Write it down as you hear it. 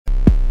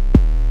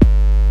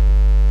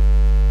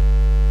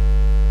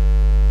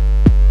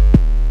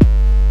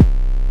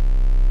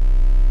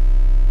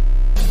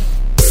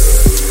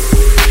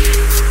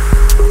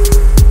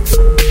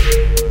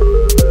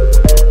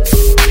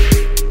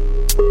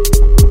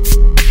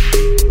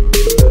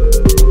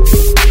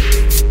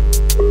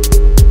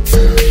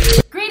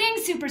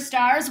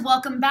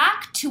welcome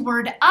back to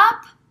Word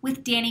Up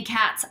with Danny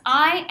Katz.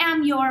 I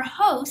am your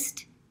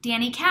host,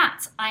 Danny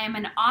Katz. I am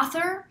an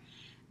author,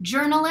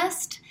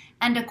 journalist,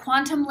 and a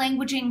quantum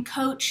languaging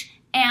coach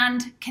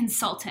and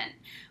consultant.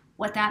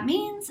 What that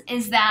means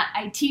is that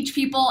I teach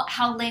people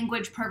how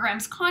language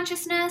programs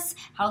consciousness,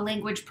 how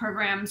language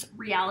programs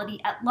reality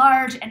at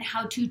large, and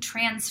how to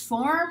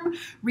transform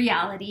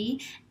reality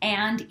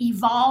and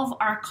evolve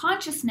our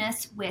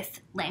consciousness with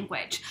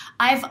language.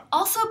 I've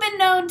also been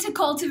known to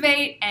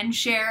cultivate and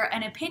share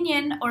an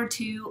opinion or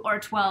 2 or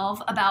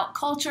 12 about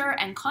culture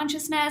and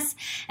consciousness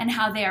and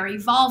how they are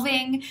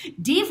evolving,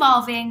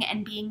 devolving,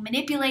 and being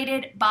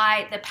manipulated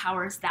by the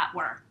powers that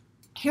were.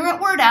 Here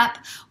at Word Up,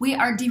 we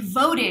are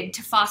devoted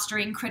to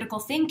fostering critical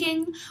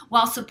thinking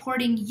while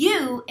supporting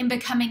you in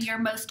becoming your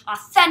most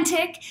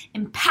authentic,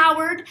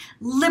 empowered,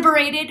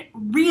 liberated,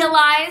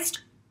 realized,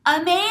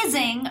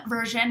 amazing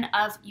version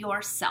of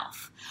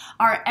yourself.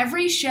 Our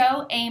every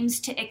show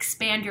aims to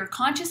expand your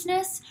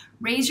consciousness,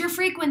 raise your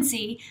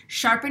frequency,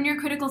 sharpen your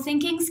critical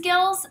thinking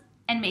skills,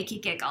 and make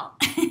you giggle.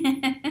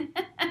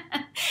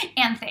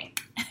 And think.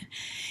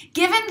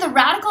 Given the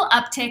radical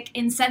uptick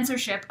in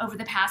censorship over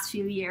the past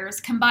few years,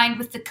 combined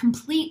with the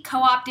complete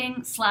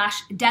co-opting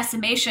 /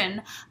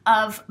 decimation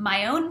of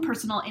my own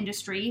personal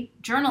industry,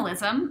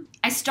 journalism,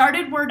 I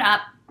started Word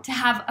Up to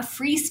have a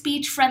free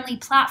speech-friendly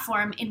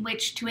platform in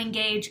which to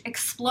engage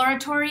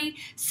exploratory,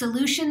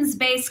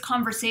 solutions-based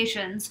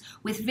conversations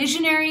with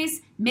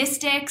visionaries,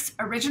 mystics,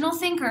 original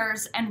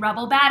thinkers, and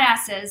rebel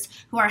badasses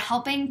who are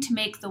helping to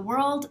make the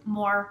world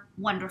more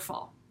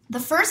wonderful. The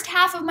first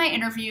half of my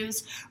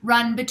interviews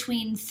run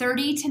between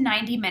 30 to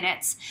 90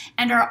 minutes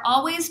and are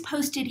always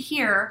posted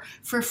here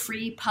for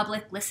free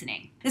public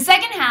listening. The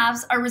second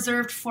halves are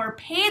reserved for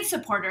paid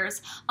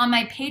supporters on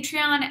my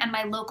Patreon and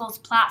my Locals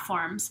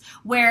platforms,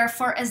 where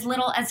for as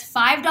little as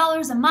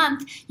 $5 a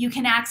month, you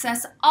can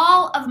access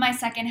all of my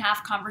second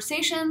half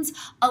conversations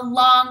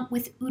along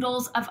with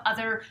oodles of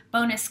other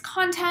bonus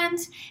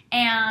content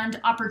and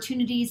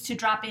opportunities to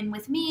drop in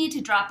with me, to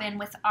drop in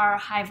with our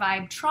high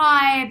vibe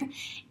tribe,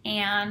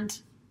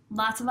 and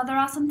lots of other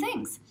awesome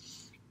things.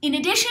 In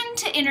addition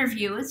to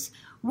interviews,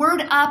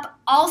 Word Up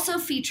also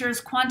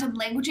features quantum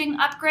languaging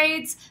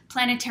upgrades,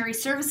 planetary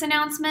service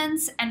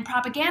announcements, and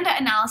propaganda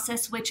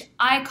analysis, which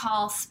I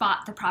call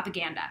Spot the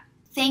Propaganda.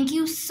 Thank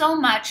you so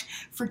much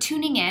for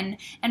tuning in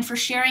and for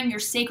sharing your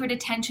sacred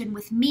attention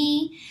with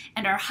me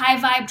and our high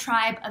vibe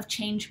tribe of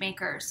change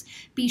makers.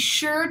 Be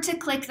sure to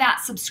click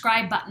that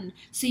subscribe button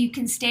so you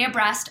can stay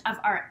abreast of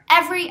our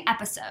every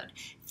episode.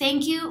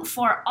 Thank you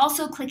for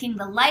also clicking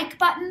the like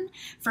button,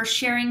 for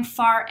sharing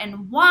far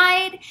and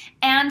wide,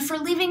 and for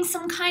leaving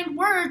some kind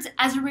words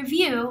as a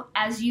review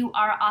as you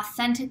are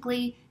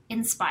authentically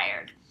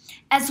inspired.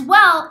 As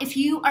well, if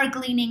you are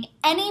gleaning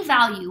any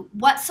value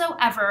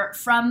whatsoever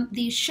from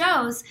these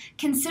shows,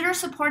 consider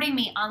supporting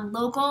me on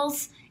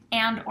Locals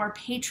and or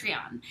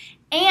Patreon.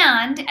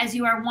 And as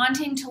you are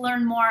wanting to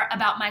learn more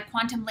about my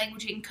quantum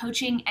languaging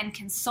coaching and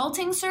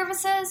consulting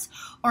services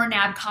or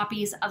nab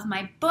copies of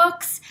my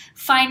books,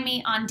 find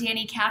me on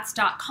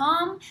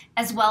dannykatz.com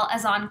as well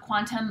as on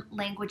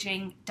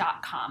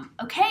quantumlanguaging.com.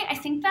 Okay, I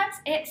think that's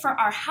it for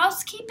our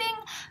housekeeping.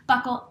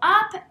 Buckle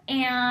up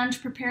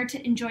and prepare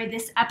to enjoy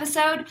this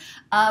episode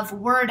of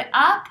Word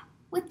Up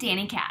with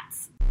Danny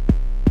Katz.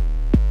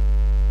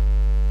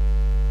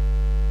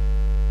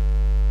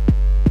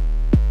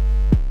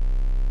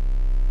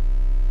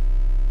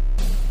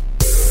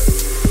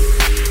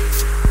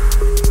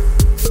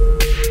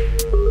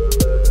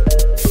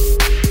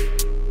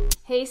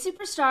 Hey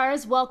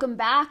superstars, welcome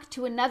back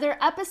to another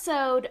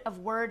episode of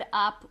Word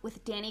Up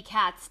with Danny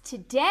Katz.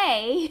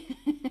 Today,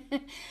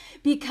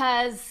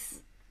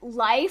 because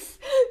life,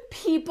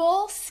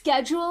 people,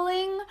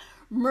 scheduling,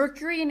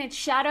 Mercury in its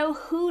shadow,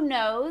 who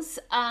knows,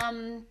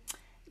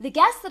 the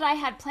guest that I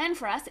had planned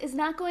for us is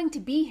not going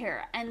to be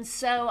here. And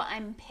so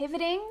I'm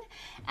pivoting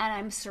and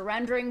I'm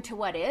surrendering to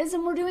what is,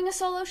 and we're doing a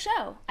solo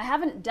show. I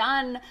haven't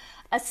done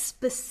a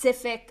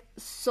specific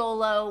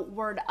solo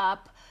Word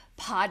Up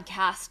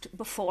podcast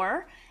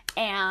before,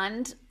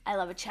 and I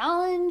love a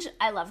challenge,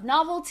 I love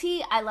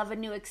novelty, I love a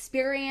new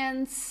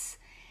experience.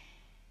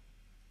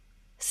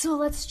 So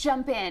let's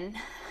jump in.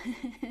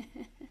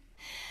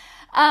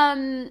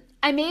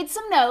 I made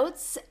some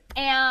notes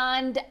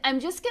and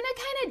I'm just gonna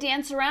kind of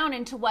dance around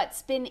into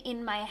what's been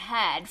in my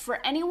head.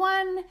 For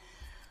anyone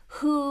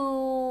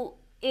who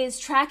is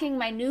tracking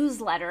my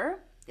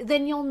newsletter,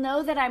 then you'll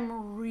know that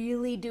I'm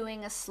really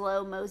doing a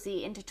slow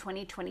mosey into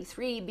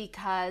 2023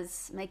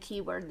 because my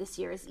keyword this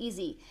year is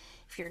easy.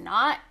 If you're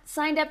not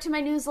signed up to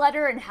my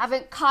newsletter and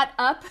haven't caught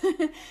up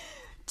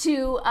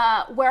to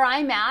where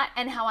I'm at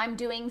and how I'm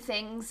doing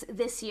things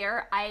this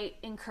year, I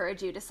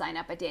encourage you to sign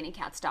up at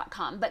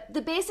dannykatz.com. But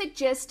the basic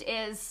gist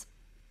is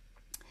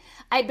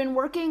I've been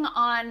working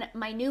on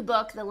my new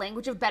book, The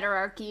Language of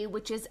Betterarchy,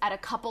 which is at a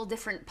couple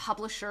different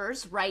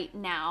publishers right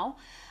now.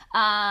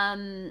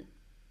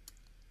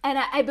 And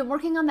I've been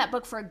working on that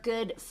book for a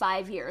good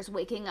 5 years,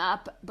 waking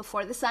up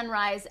before the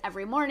sunrise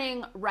every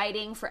morning,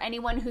 writing. For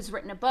anyone who's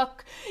written a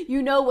book,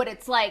 you know what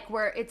it's like,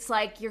 where it's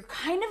like you're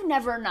kind of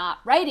never not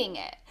writing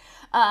it.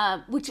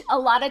 Which a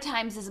lot of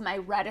times is my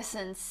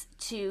reticence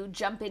to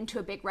jump into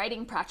a big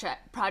writing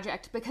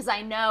project because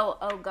I know,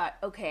 oh God,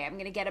 okay, I'm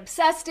going to get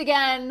obsessed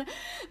again.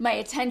 My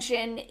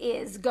attention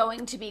is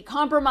going to be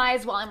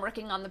compromised while I'm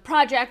working on the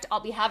project. I'll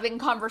be having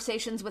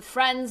conversations with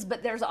friends,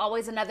 but there's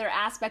always another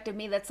aspect of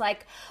me that's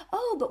like,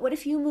 oh, but what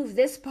if you move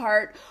this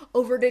part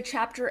over to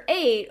chapter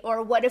 8?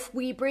 Or what if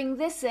we bring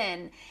this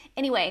in?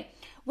 Anyway,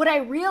 what I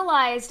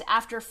realized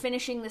after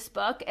finishing this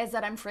book is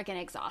that I'm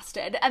freaking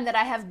exhausted and that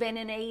I have been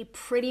in a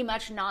pretty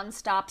much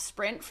nonstop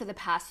sprint for the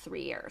past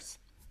 3 years.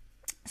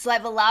 So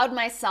I've allowed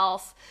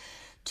myself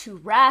to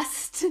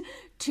rest,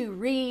 to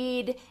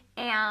read,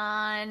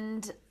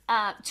 and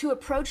to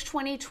approach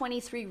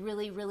 2023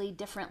 really, really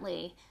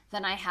differently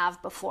than I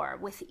have before,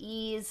 with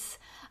ease,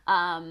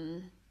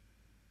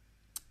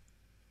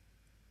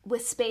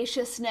 with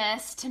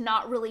spaciousness, to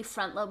not really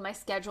front load my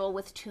schedule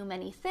with too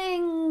many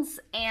things,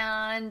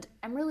 and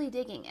I'm really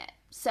digging it.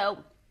 So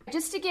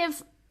just to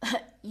give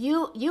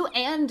you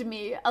and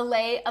me a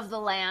lay of the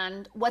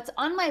land, what's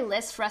on my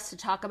list for us to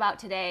talk about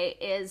today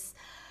is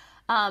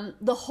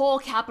the whole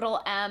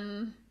capital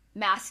M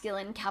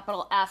masculine,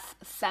 capital F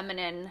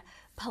feminine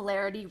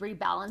polarity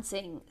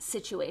rebalancing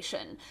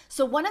situation.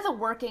 So one of the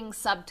working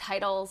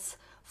subtitles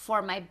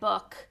for my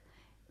book,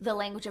 The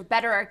Language of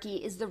Betterarchy,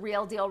 is The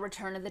Real Deal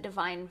Return of the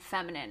Divine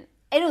Feminine.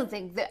 I don't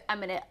think that I'm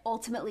going to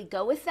ultimately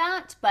go with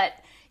that, but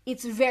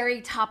it's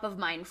very top of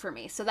mind for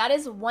me. So that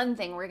is one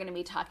thing we're going to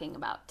be talking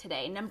about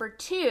today. Number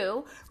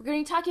 2, we're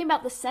going to be talking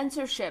about the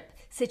censorship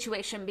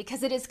situation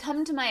because it has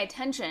come to my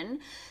attention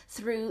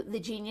through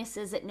the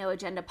Geniuses at No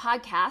Agenda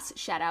podcast.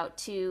 Shout out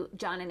to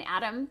John and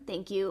Adam.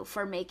 Thank you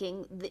for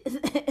making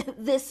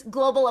this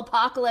global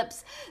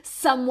apocalypse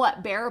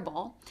somewhat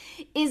bearable.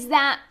 Is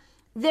that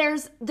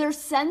they're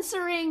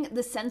censoring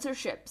the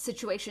censorship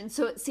situation.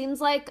 So it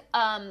seems like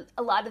a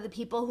lot of the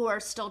people who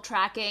are still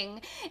tracking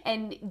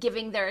and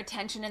giving their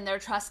attention and their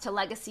trust to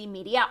legacy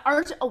media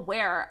aren't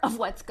aware of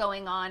what's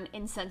going on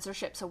in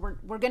censorship. So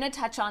we're going to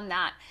touch on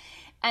that.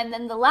 And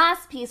then the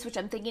last piece, which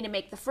I'm thinking to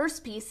make the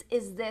first piece,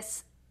 is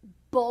this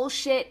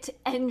bullshit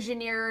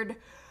engineered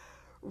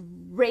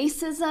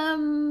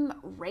racism,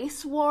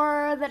 race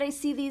war that I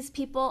see these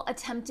people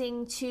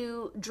attempting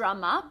to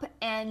drum up,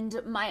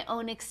 and my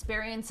own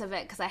experience of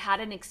it, because I had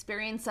an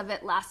experience of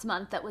it last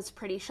month that was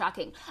pretty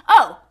shocking.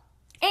 Oh,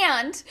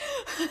 and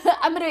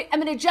I'm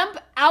gonna jump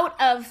out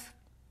of,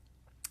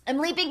 I'm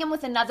leaping in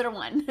with another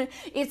one.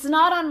 It's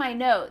not on my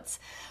notes,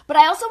 but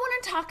I also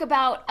want to talk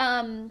about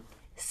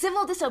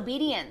civil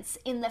disobedience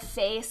in the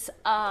face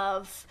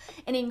of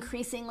an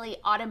increasingly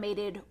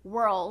automated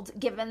world,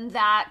 given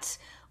that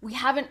we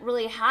haven't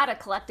really had a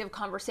collective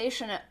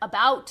conversation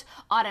about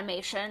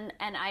automation,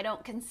 and I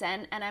don't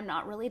consent, and I'm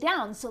not really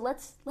down. So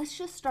let's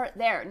just start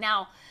there.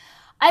 Now,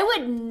 I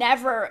would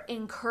never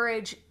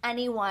encourage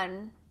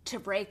anyone to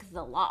break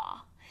the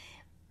law.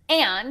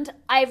 And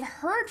I've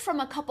heard from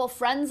a couple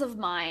friends of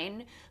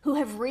mine who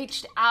have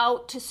reached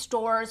out to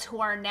stores who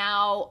are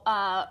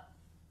now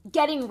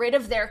getting rid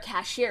of their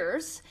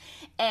cashiers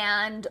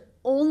and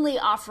only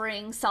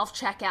offering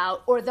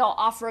self-checkout, or they'll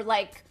offer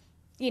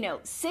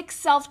 6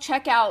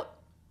 self-checkout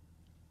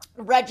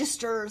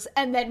registers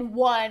and then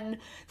one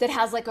that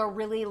has a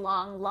really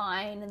long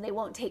line and they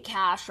won't take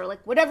cash, or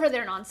whatever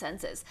their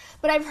nonsense is.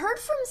 But I've heard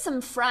from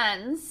some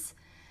friends,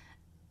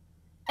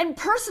 and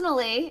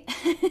personally,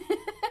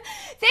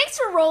 thanks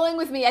for rolling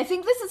with me. I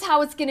think this is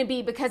how it's going to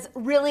be, because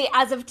really,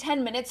 as of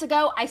 10 minutes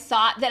ago, I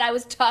thought that I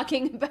was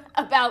talking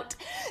about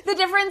the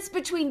difference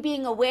between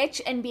being a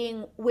witch and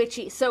being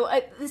witchy. So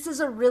this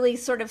is a really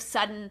sort of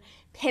sudden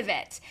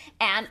pivot,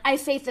 and I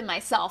have faith in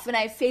myself and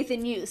I have faith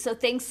in you. So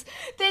thanks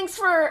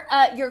for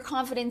your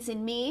confidence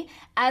in me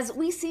as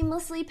we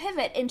seamlessly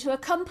pivot into a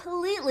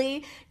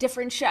completely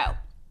different show.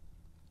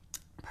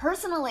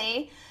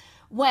 Personally,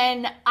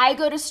 when I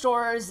go to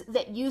stores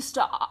that used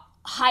to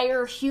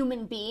hire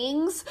human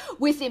beings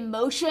with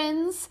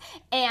emotions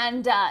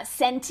and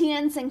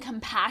sentience and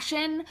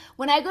compassion,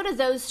 when I go to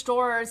those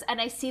stores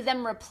and I see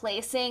them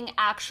replacing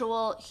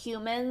actual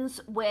humans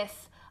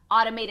with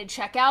automated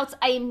checkouts,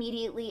 I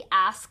immediately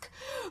ask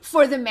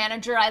for the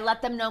manager. I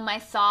let them know my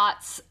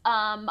thoughts.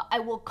 I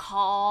will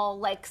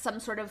call some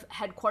sort of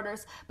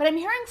headquarters. But I'm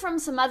hearing from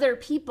some other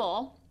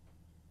people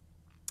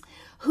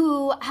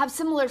who have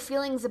similar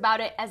feelings about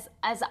it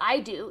as I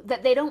do,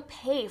 that they don't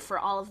pay for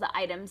all of the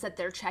items that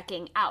they're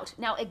checking out.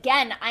 Now,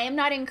 again, I am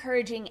not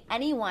encouraging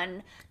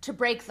anyone to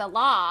break the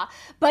law,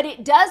 but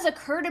it does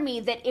occur to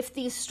me that if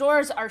these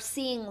stores are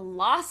seeing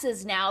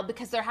losses now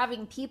because they're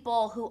having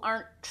people who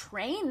aren't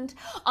trained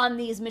on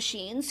these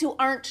machines, who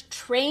aren't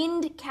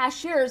trained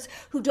cashiers,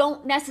 who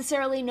don't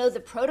necessarily know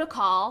the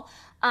protocol,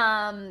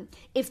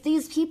 if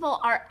these people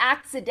are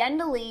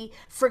accidentally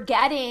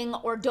forgetting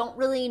or don't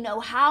really know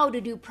how to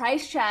do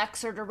price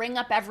checks or to ring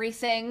up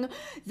everything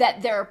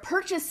that they're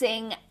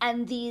purchasing,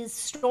 and these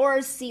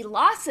stores see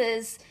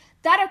losses,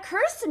 that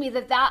occurs to me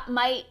that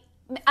might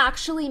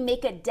actually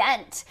make a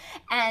dent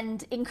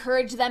and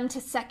encourage them to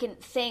second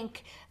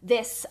think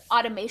this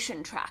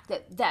automation track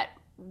that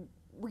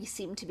we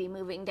seem to be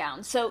moving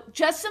down. So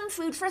just some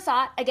food for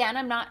thought. Again,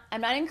 I'm not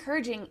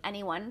encouraging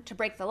anyone to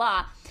break the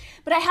law,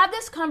 but I had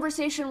this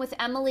conversation with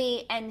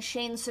Emily and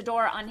Shane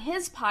Sador on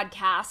his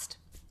podcast,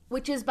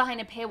 which is behind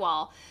a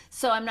paywall.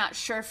 So I'm not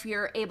sure if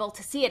you're able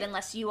to see it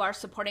unless you are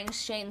supporting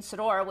Shane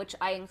Sador, which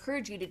I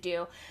encourage you to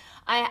do.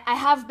 I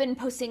have been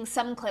posting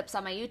some clips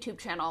on my YouTube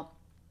channel,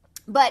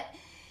 but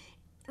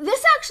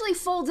this actually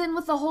folds in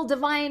with the whole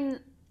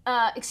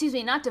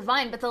not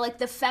divine, but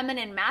the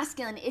feminine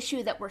masculine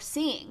issue that we're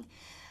seeing.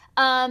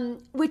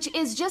 Which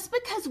is just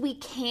because we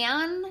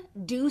can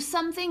do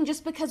something,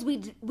 just because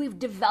we've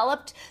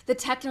developed the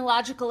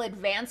technological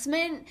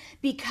advancement,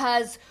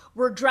 because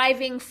we're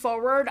driving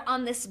forward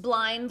on this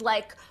blind,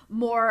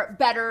 more,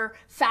 better,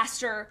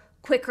 faster,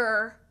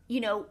 quicker,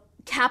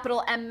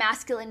 capital M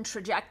masculine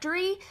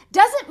trajectory,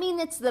 doesn't mean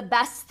it's the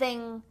best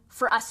thing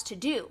for us to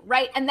do,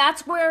 right? And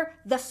that's where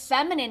the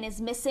feminine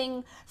is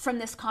missing from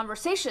this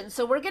conversation.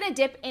 So we're going to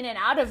dip in and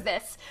out of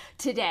this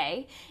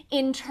today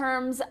in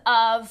terms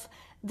of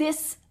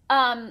this,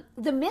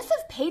 the myth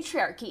of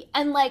patriarchy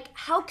and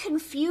how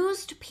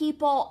confused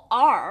people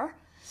are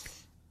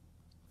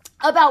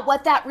about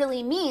what that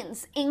really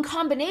means, in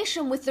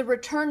combination with the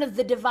return of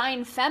the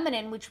divine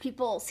feminine, which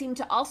people seem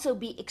to also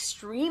be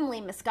extremely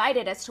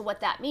misguided as to what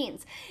that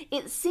means.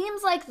 It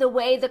seems like the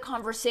way the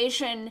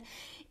conversation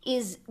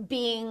is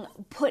being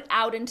put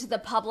out into the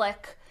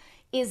public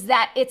is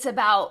that it's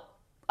about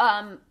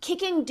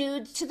kicking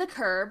dudes to the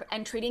curb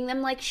and treating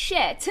them like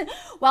shit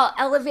while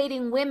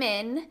elevating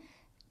women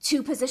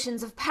to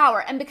positions of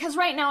power. And because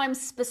right now I'm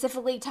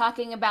specifically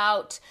talking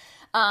about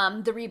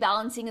the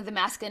rebalancing of the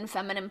masculine and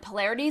feminine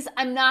polarities,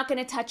 I'm not going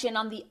to touch in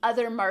on the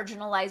other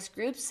marginalized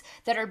groups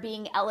that are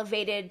being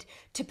elevated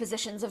to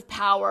positions of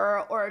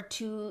power or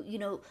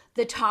to,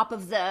 the top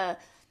of the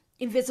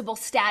invisible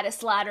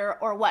status ladder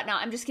or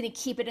whatnot. I'm just going to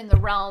keep it in the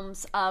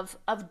realms of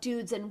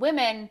dudes and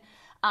women,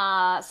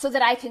 so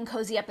that I can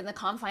cozy up in the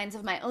confines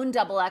of my own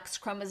XX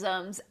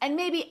chromosomes and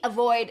maybe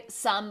avoid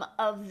some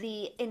of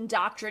the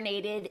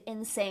indoctrinated,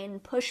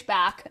 insane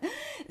pushback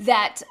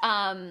that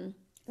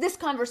this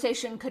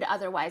conversation could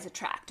otherwise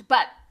attract.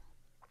 But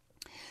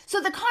so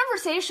the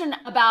conversation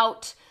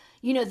about,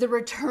 the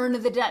return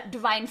of the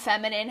divine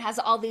feminine has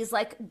all these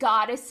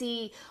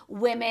goddessy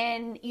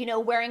women,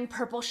 wearing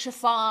purple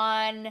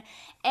chiffon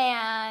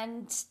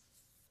and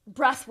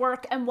breath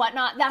work and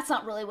whatnot. That's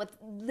not really what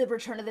the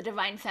return of the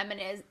divine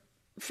feminine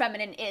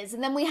is.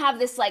 And then we have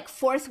this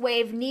fourth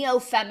wave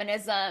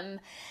neo-feminism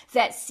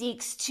that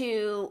seeks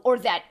to, or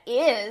that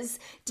is,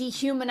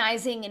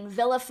 dehumanizing and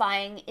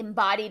vilifying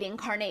embodied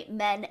incarnate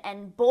men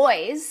and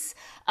boys,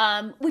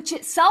 which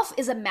itself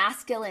is a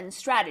masculine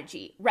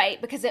strategy,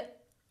 right? Because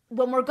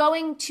when we're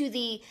going to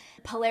the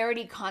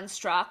polarity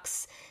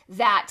constructs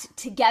that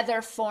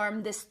together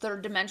form this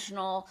third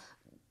dimensional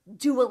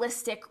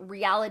dualistic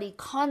reality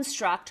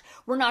construct,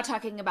 we're not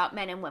talking about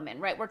men and women,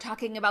 right? We're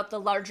talking about the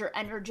larger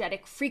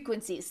energetic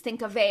frequencies.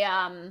 Think of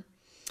an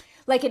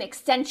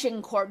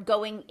extension cord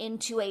going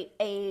into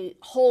a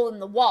hole in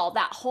the wall.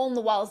 That hole in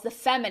the wall is the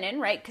feminine,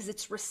 right? Because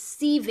it's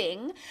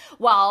receiving,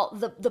 while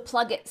the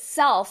plug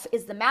itself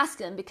is the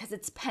masculine because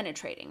it's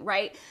penetrating,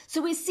 right?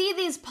 So we see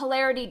these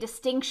polarity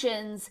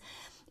distinctions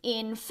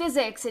in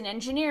physics and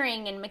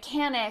engineering and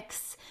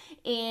mechanics,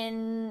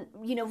 in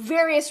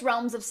various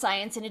realms of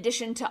science, in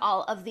addition to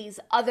all of these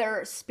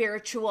other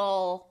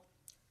spiritual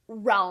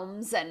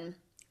realms and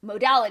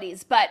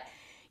modalities. But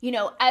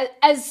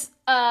as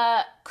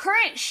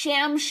current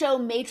sham show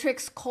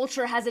matrix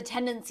culture has a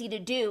tendency to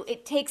do,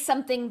 it takes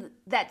something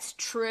that's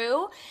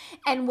true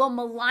and will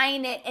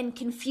malign it and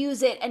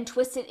confuse it and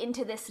twist it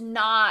into this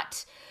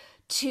knot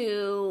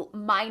to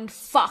mind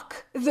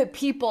fuck the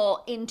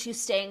people into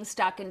staying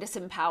stuck and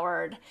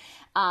disempowered,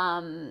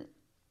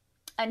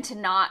 and to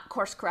not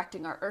course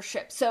correcting our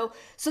earthship. So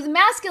the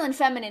masculine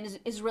feminine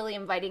is really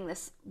inviting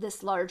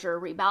this larger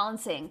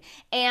rebalancing.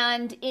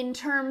 And in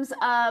terms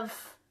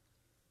of,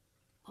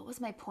 what was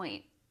my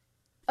point?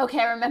 Okay,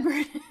 I remember.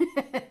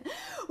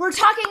 We're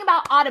talking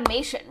about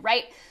automation,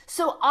 right?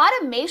 So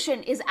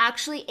automation is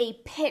actually a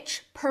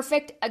pitch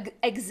perfect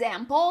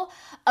example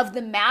of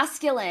the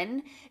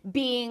masculine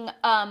being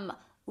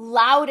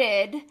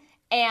lauded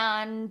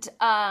and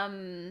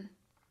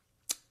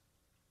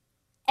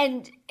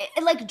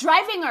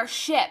driving our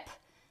ship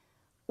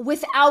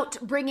without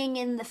bringing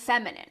in the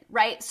feminine,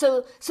 right?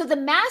 So the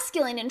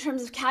masculine, in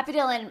terms of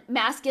capital and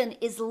masculine,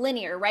 is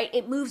linear, right?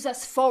 It moves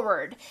us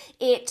forward.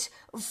 It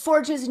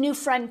forges new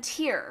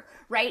frontier,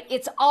 right?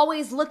 It's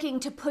always looking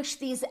to push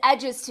these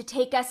edges to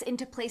take us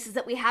into places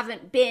that we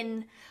haven't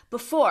been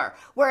before.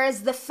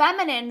 Whereas the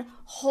feminine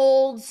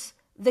holds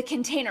the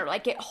container,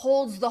 like it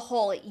holds the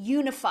whole, it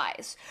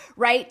unifies,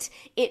 right?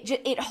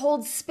 It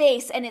holds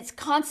space, and it's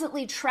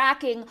constantly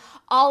tracking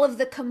all of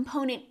the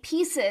component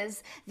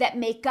pieces that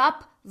make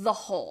up the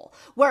whole.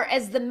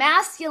 Whereas the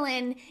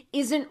masculine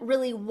isn't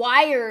really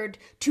wired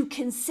to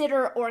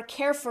consider or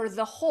care for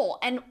the whole.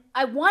 And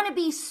I want to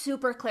be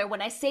super clear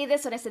when I say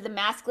this, when I say the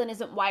masculine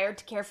isn't wired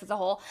to care for the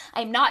whole,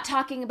 I'm not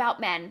talking about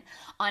men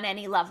on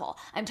any level.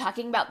 I'm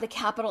talking about the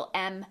capital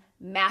M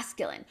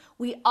masculine.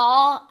 We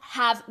all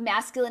have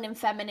masculine and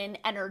feminine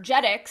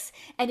energetics,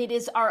 and it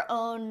is our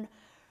own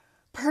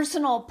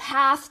personal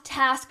path,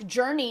 task,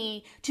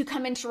 journey to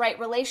come into right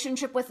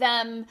relationship with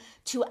them,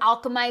 to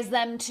alchemize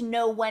them, to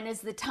know when is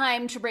the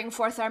time to bring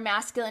forth our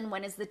masculine,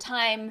 when is the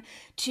time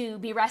to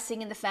be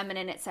resting in the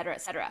feminine, etc.,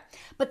 etc.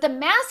 But the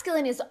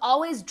masculine is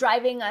always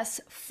driving us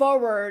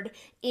forward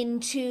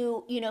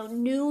into,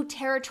 new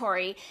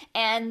territory,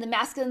 and the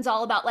masculine's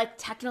all about like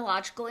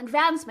technological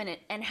advancement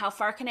and how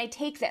far can I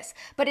take this?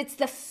 But it's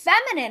the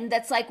feminine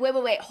that's like,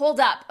 wait,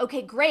 hold up.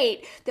 Okay,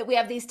 great that we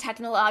have these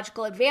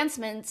technological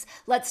advancements.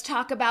 Let's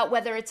talk about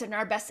whether it's in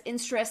our best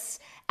interests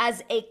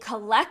as a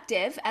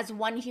collective, as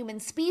one human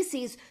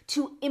species,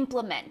 to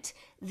implement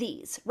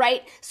these,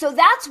 right? So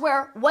that's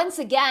where, once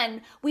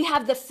again, we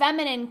have the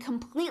feminine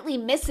completely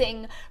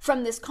missing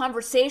from this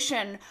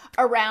conversation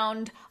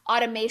around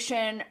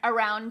automation,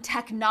 around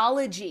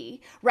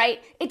technology,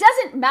 right? It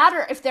doesn't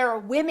matter if there are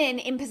women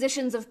in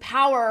positions of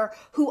power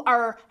who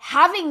are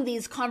having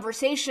these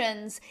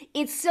conversations.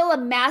 It's still a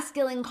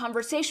masculine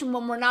conversation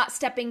when we're not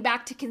stepping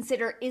back to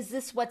consider, is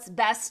this what's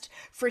best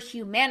for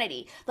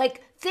humanity?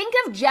 Like, think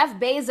of Jeff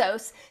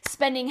Bezos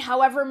spending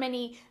however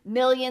many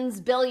millions,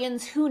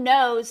 billions, who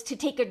knows, to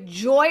take a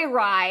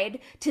joyride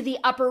to the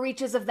upper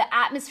reaches of the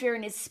atmosphere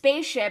in his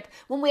spaceship,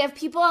 when we have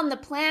people on the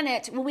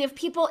planet, when we have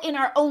people in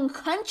our own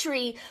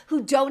country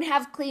who don't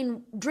have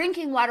clean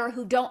drinking water,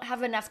 who don't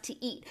have enough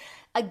to eat.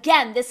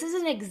 Again, this is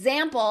an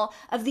example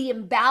of the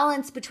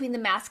imbalance between the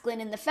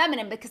masculine and the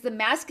feminine, because the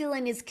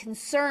masculine is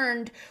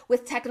concerned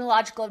with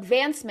technological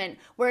advancement,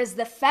 whereas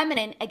the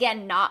feminine,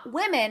 again, not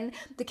women,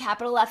 the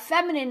capital F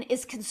feminine,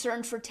 is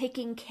concerned for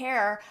taking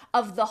care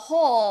of the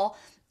whole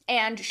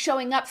and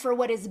showing up for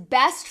what is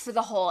best for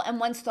the whole. And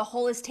once the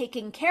whole is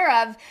taken care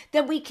of,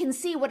 then we can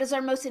see what is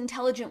our most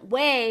intelligent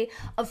way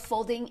of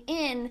folding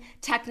in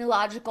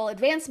technological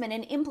advancement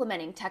and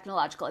implementing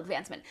technological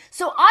advancement.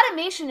 So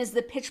automation is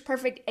the pitch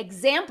perfect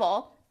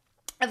example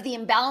of the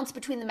imbalance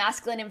between the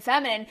masculine and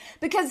feminine,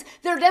 because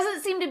there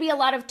doesn't seem to be a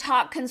lot of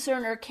talk,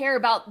 concern, or care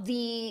about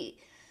the,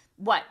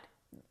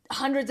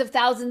 hundreds of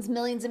thousands,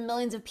 millions and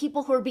millions of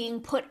people who are being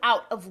put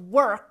out of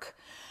work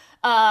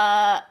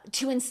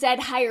to instead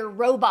hire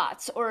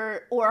robots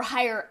or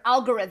hire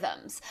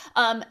algorithms.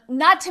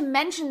 Not to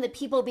mention the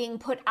people being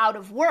put out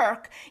of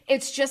work.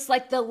 It's just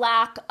like the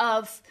lack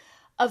of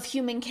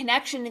human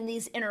connection in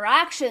these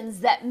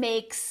interactions that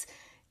makes,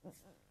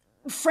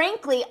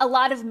 frankly, a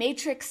lot of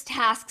matrix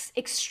tasks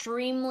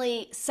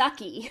extremely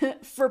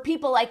sucky for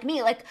people like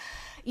me. Like,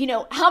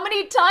 how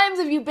many times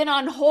have you been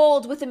on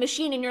hold with a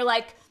machine and you're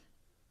like,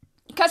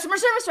 customer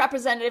service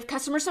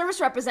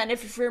representative.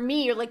 For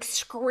me, you're like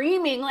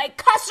screaming like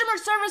customer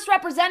service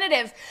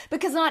representative,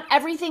 because not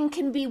everything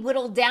can be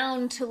whittled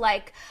down to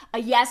like a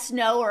yes,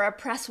 no, or a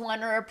press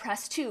 1 or a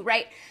press 2,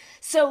 right?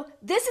 So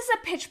this is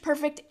a pitch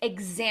perfect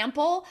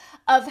example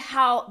of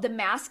how the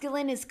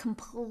masculine is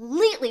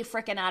completely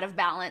freaking out of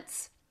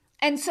balance.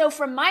 And so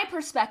from my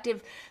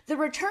perspective, the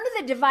return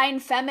to the divine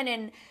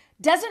feminine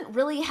doesn't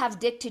really have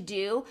dick to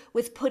do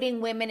with putting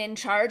women in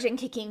charge and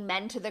kicking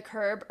men to the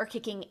curb, or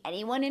kicking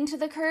anyone into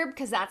the curb,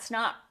 because that's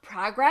not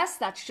progress.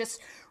 That's just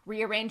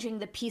rearranging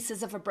the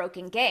pieces of a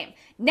broken game.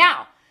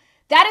 Now,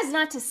 that is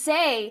not to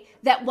say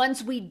that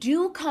once we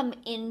do come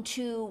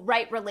into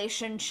right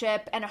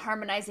relationship and a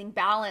harmonizing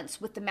balance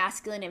with the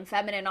masculine and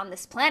feminine on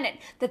this planet,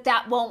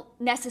 that won't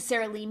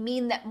necessarily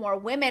mean that more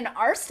women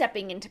are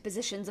stepping into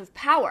positions of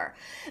power.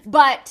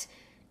 But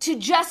to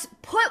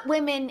just put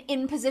women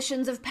in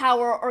positions of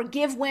power or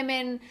give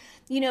women,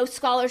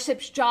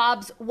 scholarships,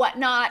 jobs,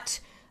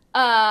 whatnot,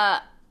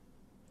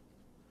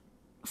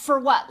 for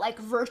what? Like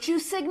virtue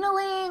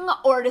signaling,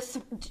 or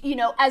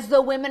to, as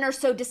though women are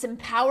so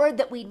disempowered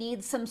that we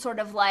need some sort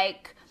of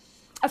like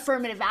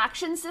affirmative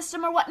action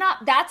system or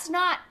whatnot. That's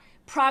not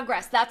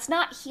progress. That's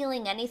not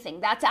healing anything.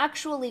 That's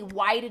actually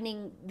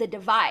widening the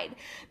divide,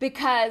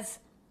 because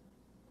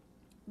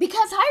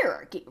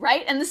hierarchy,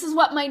 right? And this is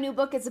what my new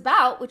book is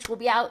about, which will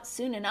be out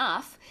soon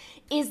enough,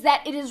 is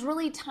that it is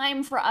really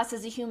time for us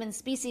as a human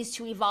species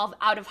to evolve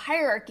out of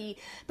hierarchy,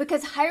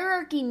 because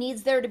hierarchy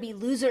needs there to be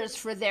losers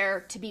for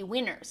there to be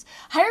winners.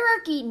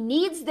 Hierarchy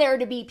needs there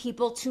to be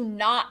people to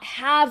not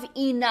have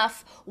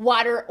enough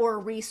water or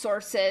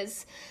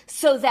resources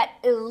so that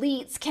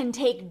elites can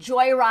take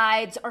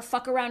joyrides or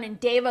fuck around in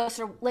Davos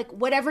or like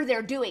whatever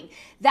they're doing.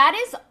 That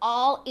is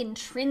all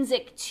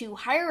intrinsic to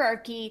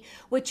hierarchy,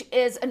 which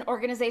is an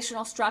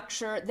organizational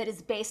structure that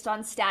is based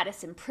on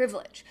status and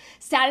privilege.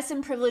 Status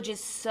and privilege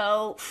is so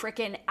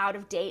freaking out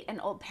of date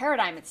and old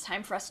paradigm. It's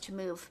time for us to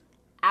move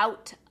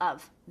out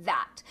of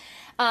that.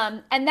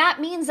 And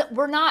that means that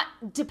we're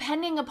not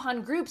depending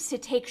upon groups to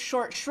take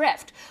short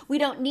shrift. We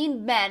don't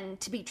need men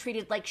to be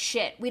treated like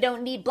shit. We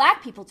don't need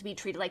Black people to be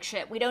treated like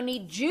shit. We don't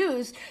need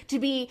Jews to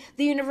be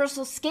the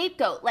universal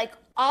scapegoat. Like,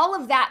 all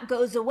of that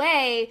goes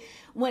away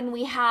when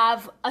we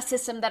have a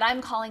system that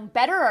I'm calling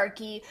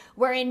betterarchy,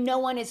 wherein no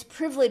one is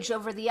privileged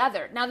over the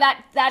other. Now,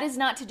 that is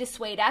not to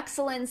dissuade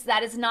excellence.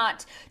 That is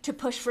not to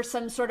push for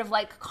some sort of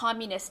like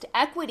communist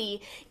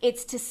equity.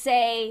 It's to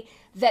say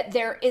that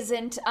there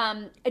isn't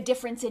a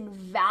difference in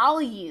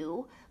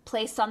value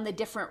placed on the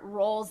different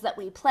roles that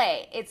we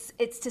play.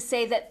 It's to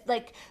say that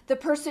like the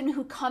person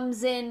who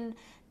comes in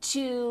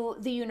to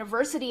the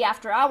university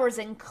after hours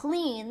and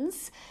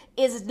cleans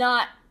is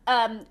not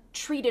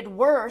treated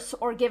worse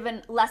or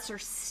given lesser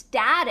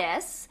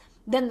status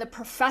than the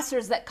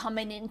professors that come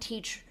in and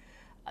teach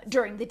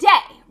during the day,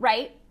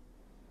 right?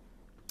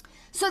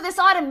 So this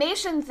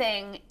automation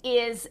thing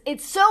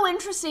it's so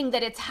interesting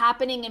that it's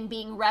happening and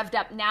being revved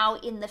up now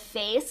in the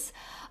face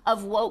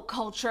of woke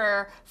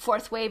culture,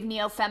 fourth wave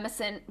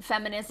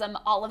neo-feminism,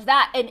 all of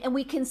that. And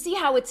we can see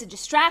how it's a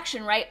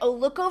distraction, right? Oh,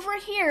 look over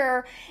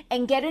here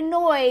and get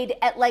annoyed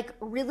at like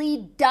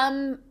really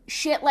dumb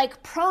shit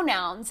like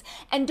pronouns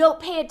and don't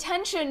pay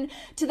attention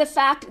to the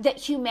fact that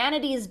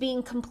humanity is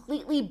being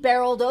completely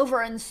barreled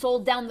over and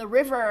sold down the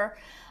river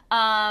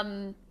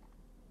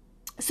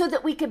so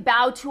that we could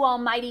bow to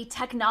almighty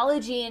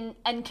technology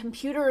and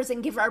computers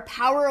and give our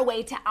power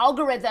away to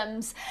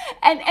algorithms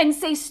and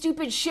say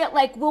stupid shit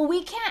like, well,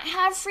 we can't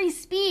have free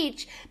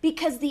speech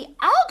because the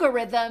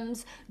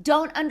algorithms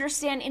don't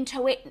understand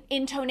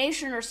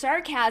intonation or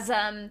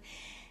sarcasm.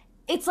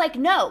 It's like,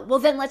 no, well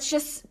then let's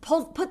just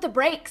put the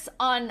brakes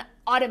on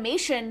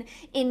automation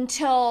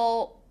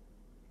until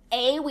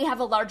A, we have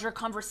a larger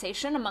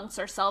conversation amongst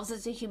ourselves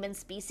as a human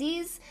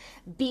species.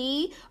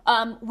 B,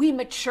 we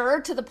mature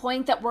to the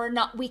point that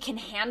we can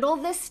handle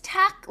this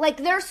tech.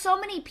 Like, there's so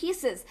many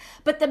pieces,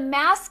 but the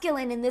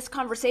masculine in this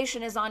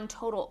conversation is on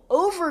total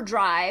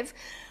overdrive,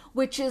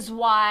 which is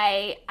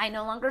why I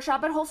no longer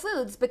shop at Whole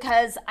Foods,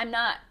 because I'm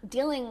not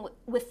dealing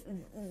with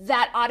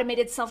that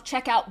automated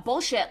self-checkout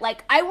bullshit.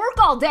 Like, I work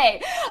all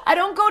day. I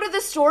don't go to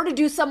the store to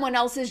do someone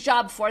else's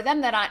job for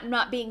them that I'm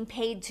not being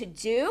paid to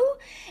do.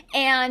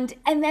 And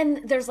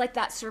then there's like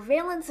that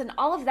surveillance and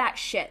all of that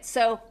shit.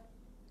 So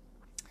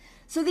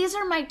these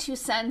are my 2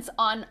 cents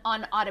on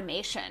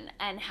automation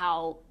and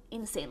how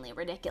insanely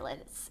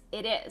ridiculous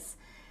it is.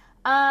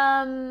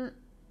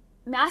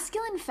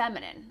 Masculine,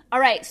 feminine. All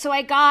right, so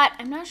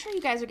I'm not sure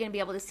you guys are going to be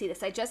able to see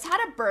this. I just had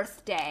a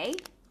birthday.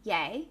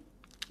 Yay.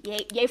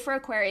 Yay for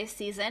Aquarius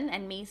season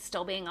and me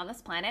still being on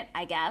this planet,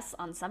 I guess,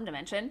 on some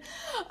dimension.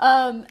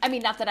 I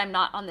mean, not that I'm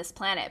not on this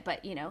planet,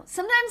 but, you know,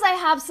 sometimes I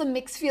have some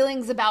mixed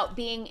feelings about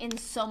being in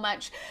so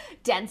much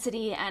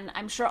density, and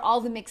I'm sure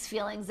all the mixed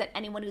feelings that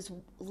anyone who's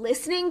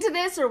listening to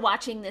this or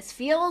watching this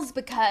feels,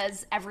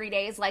 because every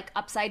day is like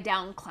upside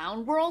down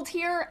clown world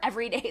here.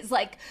 Every day is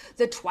like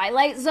the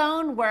Twilight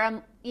Zone where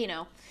I'm, you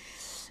know.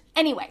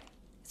 Anyway,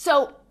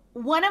 so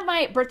one of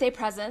my birthday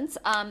presents,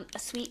 a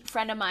sweet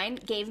friend of mine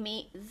gave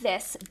me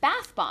this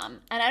bath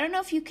bomb. And I don't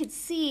know if you could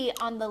see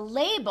on the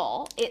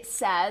label, it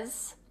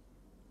says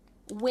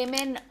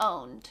women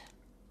owned.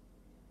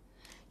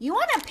 You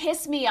want to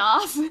piss me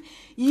off?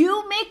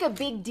 You make a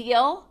big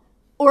deal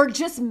or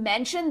just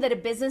mention that a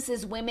business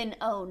is women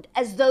owned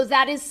as though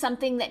that is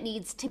something that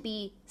needs to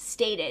be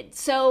stated.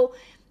 So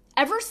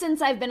ever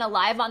since I've been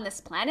alive on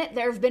this planet,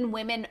 there have been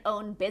women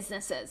owned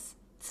businesses.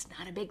 It's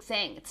not a big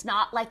thing. It's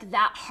not like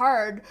that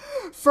hard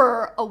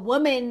for a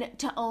woman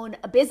to own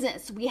a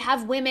business. We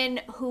have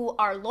women who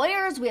are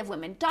lawyers. We have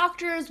women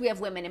doctors. We have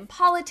women in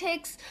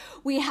politics.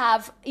 We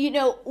have, you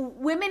know,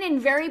 women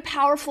in very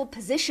powerful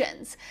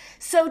positions.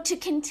 So to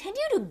continue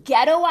to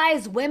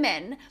ghettoize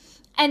women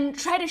and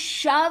try to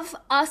shove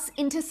us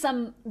into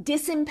some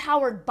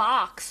disempowered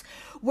box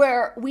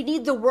where we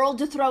need the world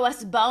to throw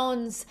us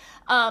bones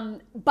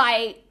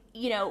by,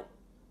 you know,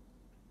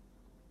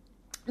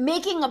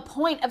 making a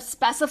point of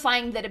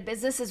specifying that a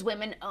business is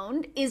women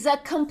owned is a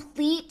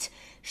complete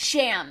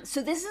sham. So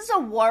this is a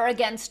war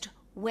against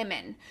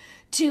women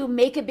to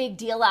make a big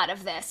deal out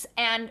of this.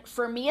 And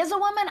for me as a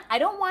woman, I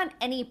don't want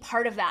any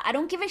part of that. I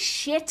don't give a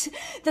shit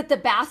that the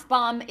bath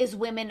bomb is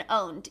women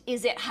owned.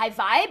 Is it high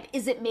vibe?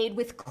 Is it made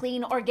with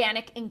clean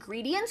organic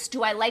ingredients?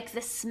 Do I like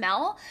the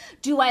smell?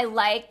 Do I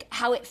like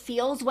how it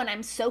feels when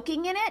I'm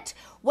soaking in it?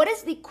 What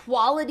is the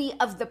quality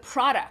of the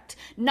product?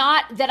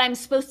 Not that I'm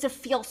supposed to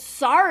feel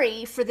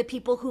sorry for the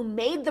people who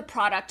made the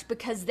product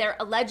because they're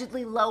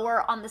allegedly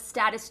lower on the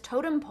status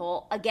totem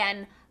pole.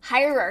 Again,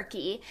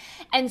 hierarchy.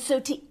 And so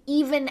to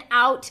even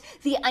out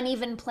the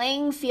uneven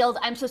playing field,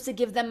 I'm supposed to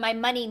give them my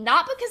money,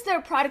 not because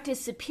their product is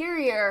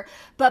superior,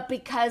 but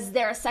because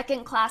they're a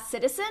second-class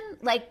citizen.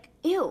 Like,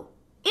 ew,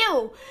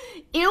 ew,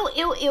 ew,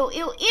 ew, ew,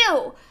 ew,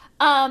 ew.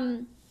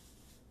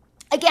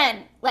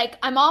 Again, like,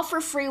 I'm all for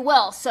free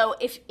will. So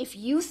if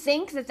you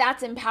think that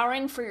that's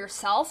empowering for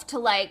yourself to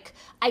like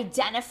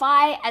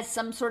identify as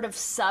some sort of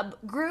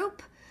subgroup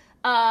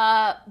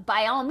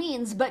by all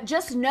means, but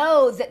just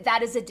know that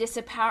that is a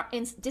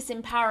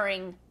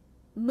disempowering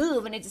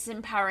move and a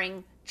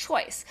disempowering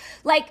choice.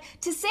 Like,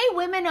 to say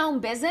women own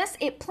business,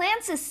 it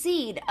plants a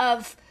seed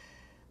of,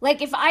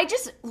 like, if I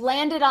just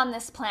landed on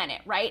this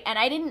planet, right, and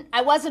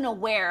I wasn't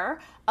aware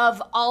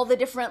of all the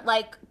different,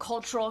 like,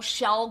 cultural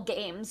shell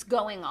games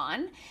going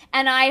on,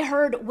 and I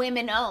heard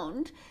women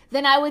owned,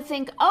 then I would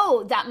think,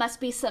 oh, that must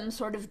be some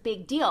sort of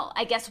big deal.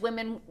 I guess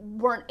women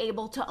weren't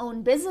able to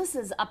own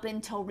businesses up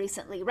until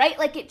recently, right?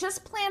 Like, it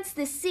just plants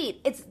this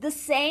seed. It's the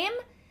same.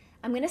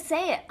 I'm going to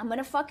say it. I'm going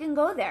to fucking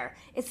go there.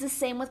 It's the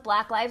same with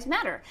Black Lives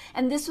Matter.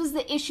 And this was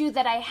the issue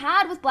that I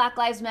had with Black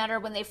Lives Matter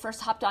when they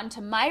first hopped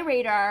onto my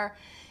radar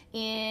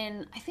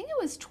in, I think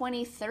it was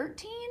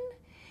 2013.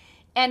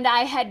 And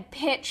I had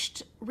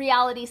pitched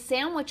Reality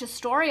Sandwich a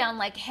story on,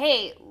 like,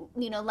 hey,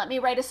 let me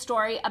write a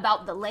story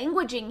about the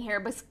languaging here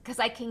because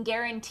I can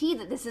guarantee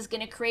that this is going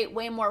to create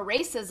way more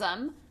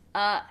racism.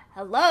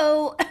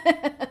 Hello?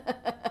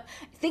 I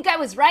think I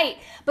was right.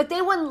 But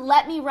they wouldn't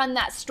let me run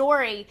that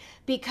story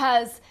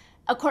because,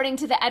 according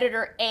to the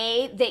editor,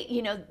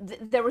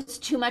 there was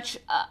too much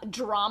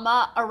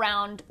drama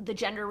around the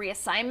gender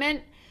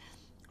reassignment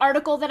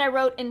article that I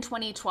wrote in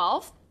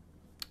 2012,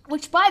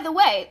 which, by the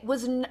way,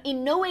 was in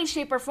no way,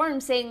 shape, or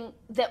form saying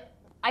that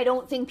I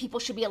don't think people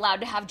should be allowed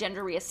to have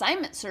gender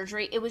reassignment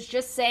surgery. It was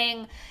just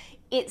saying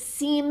it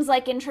seems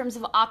like, in terms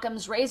of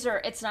Occam's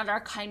razor, it's not our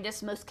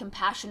kindest, most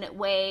compassionate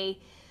way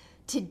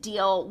to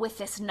deal with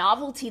this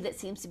novelty that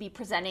seems to be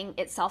presenting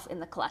itself in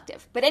the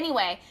collective. But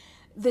anyway,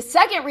 the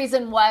second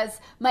reason was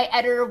my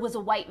editor was a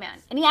white man.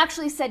 And he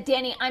actually said,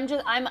 Danny, I'm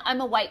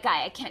a white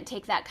guy. I can't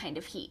take that kind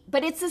of heat.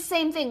 But it's the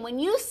same thing. When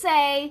you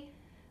say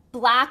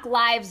Black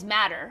Lives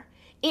Matter,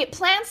 it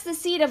plants the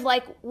seed of,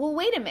 like, well,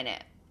 wait a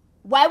minute.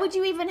 Why would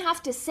you even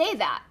have to say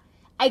that?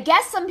 I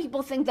guess some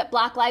people think that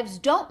Black lives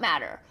don't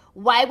matter.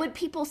 Why would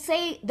people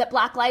say that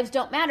Black lives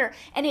don't matter?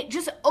 And it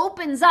just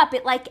opens up,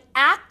 it, like,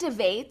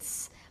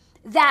 activates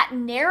that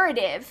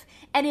narrative,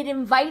 and it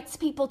invites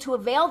people to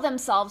avail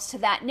themselves to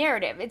that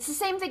narrative. It's the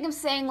same thing of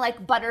saying,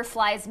 like,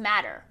 butterflies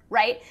matter,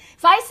 right?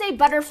 If I say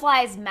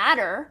butterflies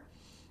matter,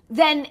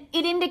 then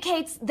it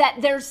indicates that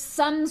there's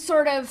some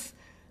sort of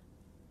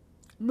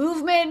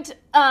movement,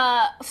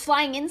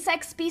 flying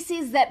insect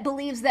species that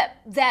believes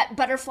that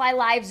butterfly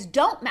lives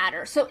don't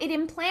matter. So it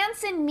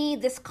implants in me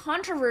this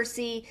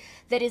controversy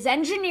that is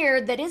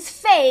engineered, that is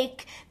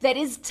fake, that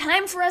is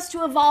time for us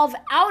to evolve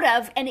out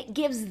of, and it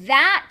gives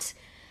that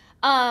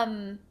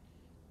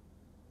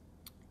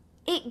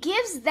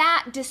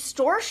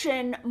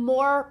distortion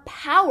more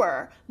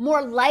power,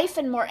 more life,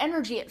 and more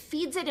energy. It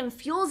feeds it and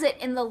fuels it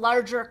in the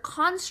larger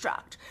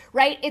construct,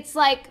 right? It's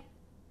like,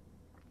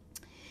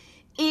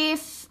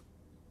 if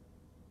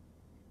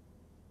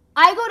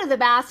I go to the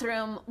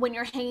bathroom when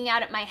you're hanging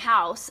out at my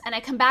house and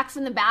I come back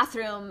from the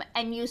bathroom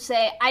and you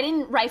say, I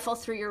didn't rifle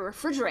through your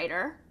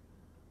refrigerator.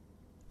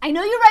 I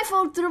know you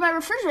rifled through my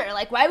refrigerator.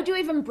 Like, why would you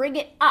even bring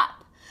it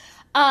up?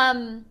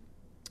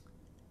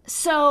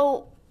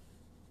 So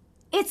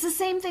it's the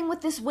same thing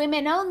with this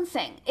women-owned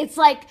thing. It's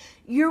like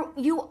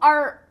you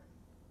are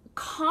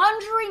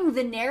conjuring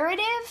the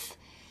narrative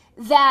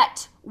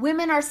that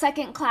women are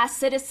second-class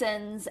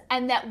citizens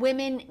and that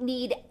women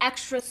need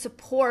extra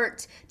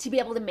support to be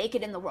able to make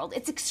it in the world.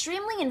 It's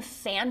extremely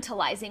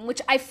infantilizing,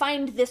 which I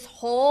find this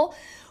whole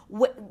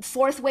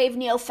fourth wave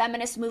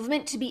neo-feminist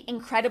movement to be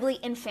incredibly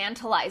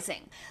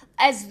infantilizing,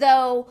 as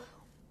though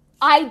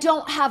I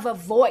don't have a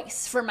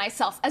voice for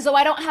myself, as though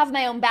I don't have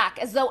my own back,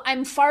 as though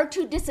I'm far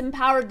too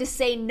disempowered to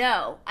say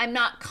no. I'm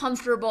not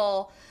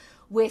comfortable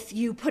with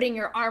you putting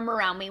your arm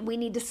around me. We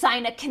need to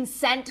sign a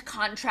consent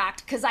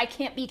contract because I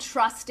can't be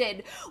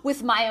trusted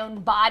with my own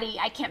body.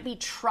 I can't be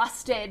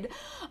trusted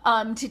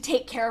to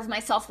take care of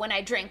myself when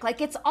I drink. Like,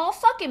 it's all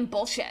fucking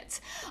bullshit.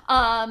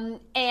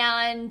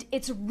 And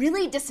it's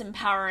really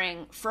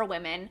disempowering for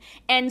women.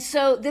 And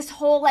so this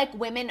whole, like,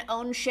 women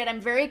own shit, I'm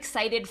very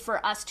excited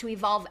for us to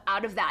evolve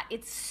out of that.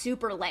 It's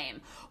super lame.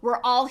 We're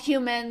all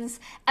humans.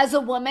 As a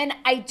woman,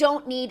 I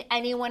don't need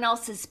anyone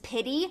else's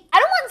pity. I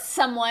don't want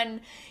someone,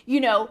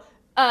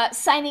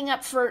 signing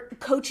up for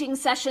coaching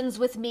sessions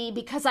with me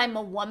because I'm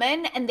a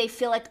woman and they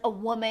feel like a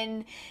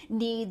woman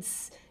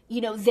needs,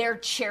 their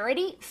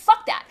charity.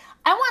 Fuck that.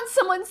 I want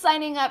someone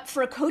signing up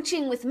for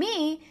coaching with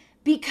me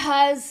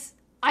because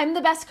I'm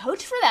the best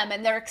coach for them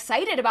and they're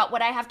excited about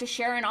what I have to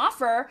share and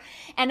offer,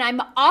 and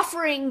I'm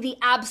offering the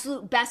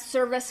absolute best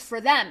service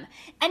for them.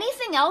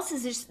 Anything else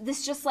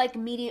is just like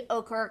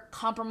mediocre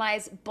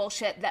compromise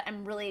bullshit that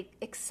I'm really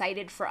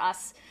excited for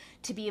us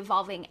to be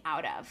evolving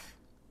out of.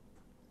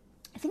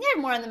 I think I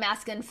have more on the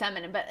masculine,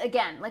 feminine, but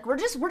again, like, we're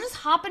just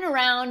hopping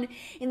around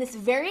in this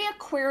very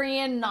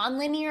Aquarian,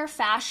 nonlinear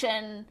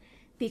fashion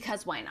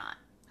because why not?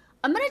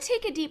 I'm gonna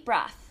take a deep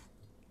breath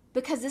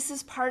because this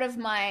is part of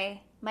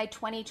my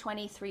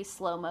 2023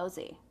 slow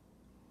mosey.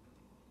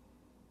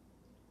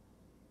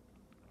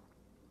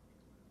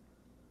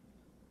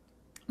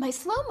 My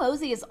slow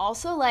mosey is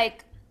also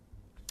like,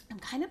 I'm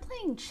kind of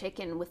playing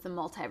chicken with the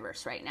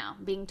multiverse right now,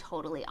 being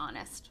totally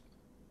honest.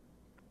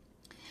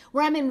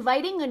 where I'm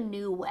inviting a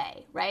new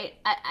way, right?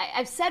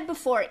 I've said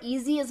before,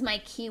 easy is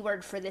my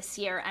keyword for this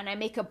year, and I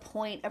make a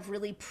point of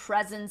really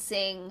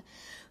presencing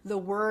the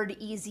word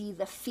easy,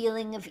 the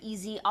feeling of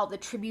easy, all the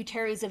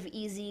tributaries of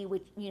easy,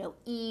 which,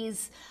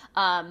 ease,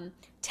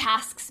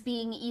 tasks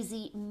being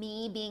easy,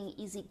 me being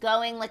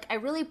easygoing. Like, I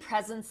really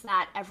presence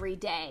that every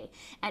day.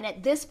 And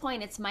at this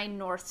point, it's my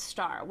North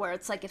Star, where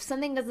it's like, if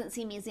something doesn't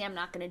seem easy, I'm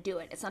not going to do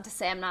it. It's not to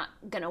say I'm not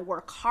going to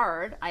work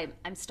hard.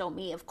 I'm still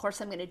me. Of course,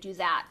 I'm going to do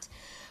that.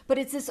 But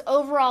it's this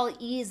overall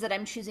ease that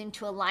I'm choosing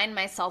to align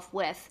myself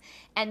with.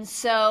 And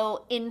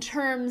so in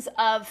terms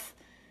of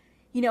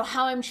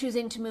how I'm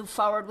choosing to move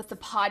forward with the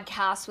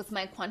podcast, with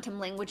my quantum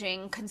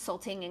languaging,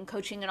 consulting and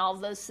coaching and all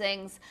of those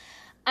things,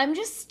 I'm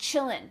just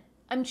chilling.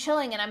 I'm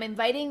chilling, and I'm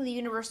inviting the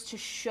universe to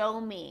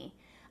show me.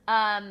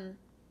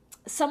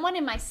 Someone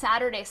in my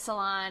Saturday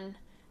salon,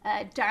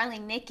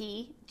 darling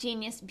Nikki,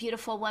 genius,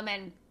 beautiful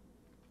woman,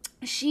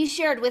 she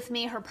shared with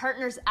me her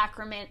partner's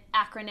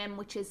acronym,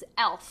 which is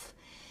ELF,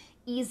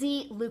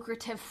 easy,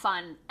 lucrative,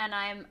 fun. And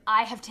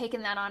I have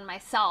taken that on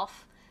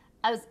myself.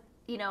 I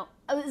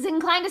was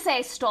inclined to say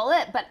I stole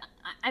it, but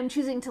I'm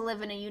choosing to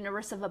live in a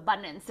universe of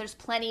abundance. There's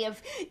plenty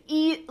of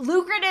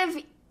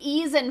lucrative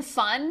ease and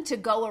fun to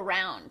go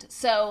around.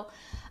 So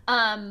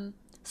I'm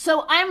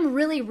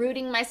really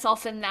rooting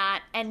myself in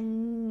that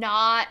and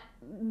not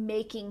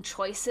making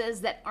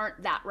choices that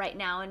aren't that right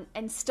now,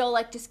 and still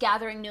like just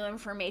gathering new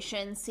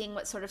information, seeing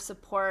what sort of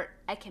support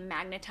I can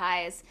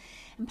magnetize.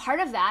 And part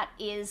of that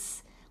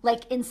is,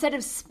 like, instead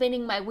of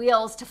spinning my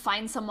wheels to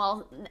find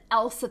someone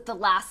else at the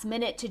last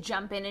minute to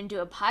jump in and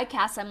do a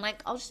podcast, I'm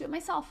like, I'll just do it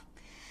myself.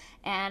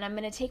 And I'm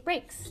going to take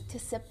breaks to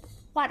sip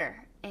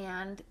water.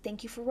 And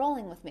thank you for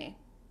rolling with me.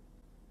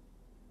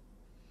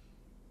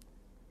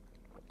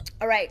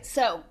 All right,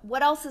 so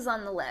what else is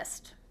on the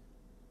list?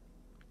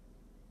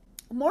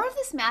 More of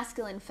this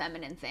masculine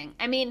feminine thing.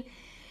 I mean,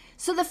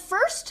 so the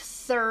first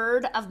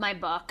third of my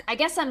book, I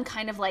guess I'm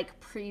kind of like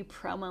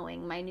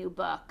pre-promoing my new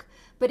book,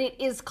 but it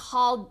is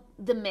called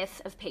The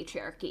Myth of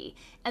Patriarchy.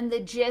 And the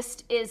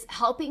gist is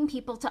helping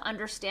people to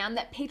understand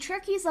that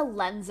patriarchy is a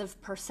lens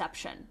of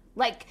perception.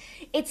 Like,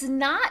 it's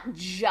not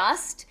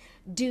just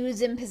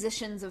dudes in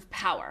positions of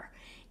power.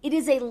 It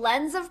is a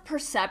lens of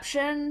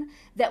perception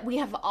that we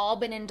have all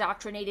been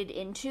indoctrinated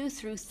into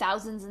through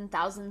thousands and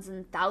thousands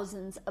and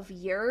thousands of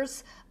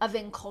years of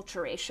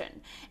enculturation.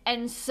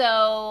 And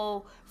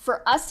so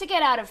for us to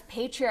get out of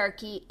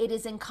patriarchy, it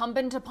is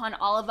incumbent upon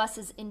all of us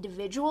as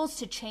individuals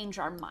to change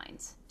our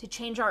minds, to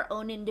change our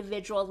own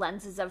individual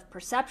lenses of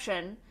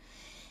perception,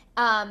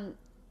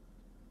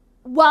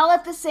 while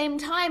at the same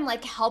time,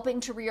 like, helping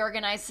to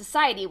reorganize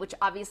society, which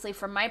obviously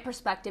from my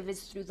perspective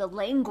is through the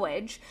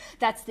language.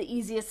 That's the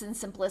easiest and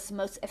simplest,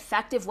 most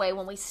effective way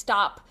when we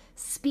stop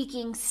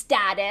speaking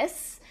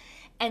status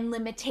and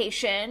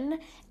limitation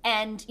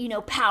and,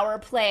 power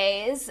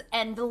plays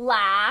and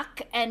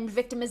lack and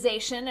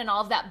victimization and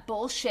all of that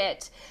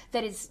bullshit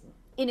that is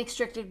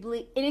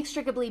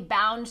inextricably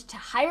bound to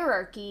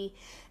hierarchy.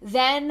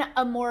 Then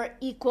a more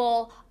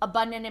equal,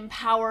 abundant,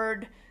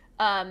 empowered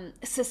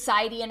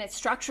society and its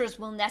structures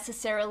will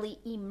necessarily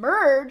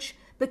emerge,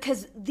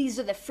 because these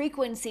are the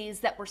frequencies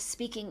that we're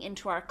speaking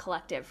into our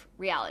collective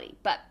reality.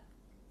 But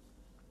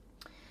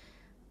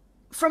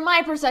from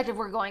my perspective,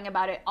 we're going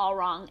about it all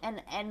wrong.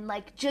 And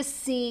like, just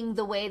seeing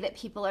the way that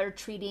people are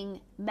treating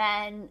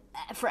men,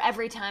 for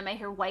every time I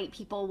hear white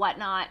people,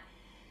 whatnot,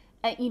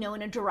 in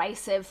a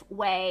derisive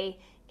way,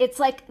 it's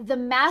like the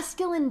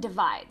masculine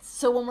divides.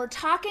 So when we're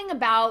talking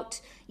about,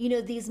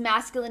 these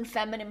masculine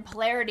feminine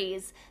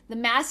polarities, the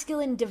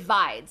masculine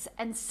divides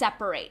and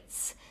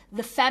separates.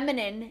 The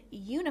feminine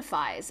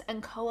unifies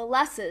and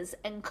coalesces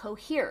and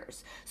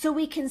coheres. So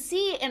we can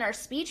see in our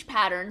speech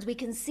patterns, we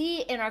can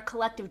see in our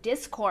collective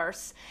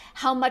discourse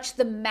how much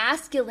the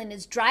masculine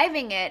is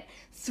driving it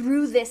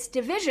through this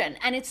division.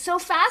 And it's so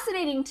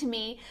fascinating to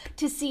me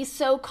to see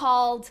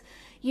so-called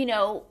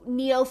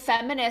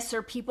neo-feminists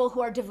or people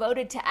who are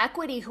devoted to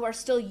equity who are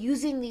still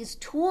using these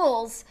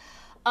tools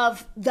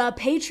of the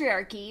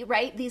patriarchy,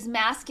 right? These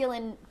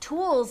masculine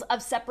tools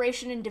of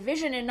separation and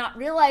division, and not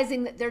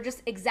realizing that they're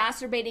just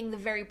exacerbating the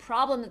very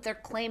problem that they're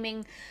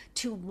claiming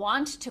to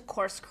want to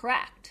course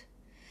correct.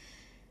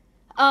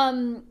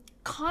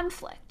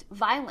 Conflict,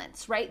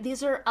 violence, right?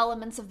 These are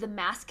elements of the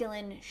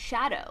masculine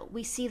shadow.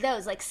 We see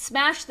those, like,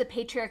 smash the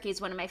patriarchy is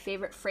one of my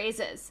favorite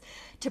phrases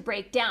to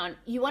break down.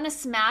 You want to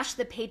smash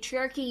the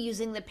patriarchy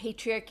using the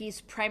patriarchy's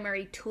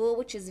primary tool,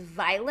 which is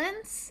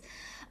violence.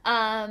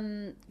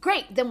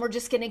 Great, then we're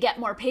just going to get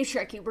more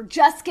patriarchy. We're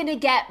just going to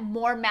get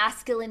more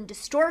masculine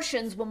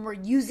distortions when we're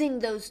using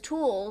those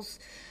tools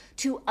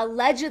to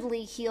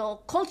allegedly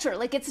heal culture.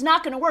 Like, it's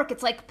not going to work.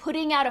 It's like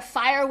putting out a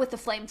fire with a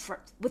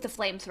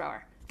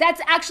flamethrower.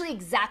 That's actually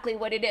exactly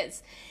what it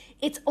is.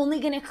 It's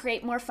only going to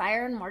create more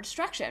fire and more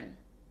destruction.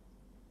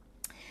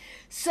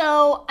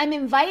 So I'm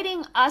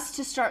inviting us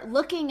to start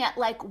looking at,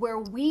 like, where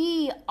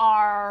we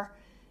are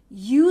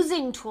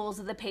using tools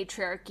of the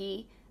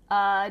patriarchy,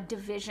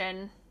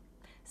 division,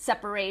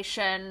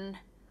 separation,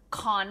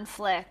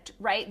 conflict,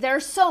 right?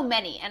 There's so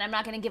many, and I'm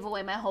not going to give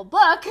away my whole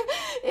book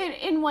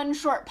in one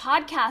short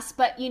podcast,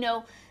 but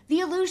the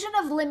illusion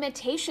of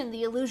limitation,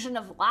 the illusion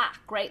of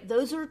lack, right?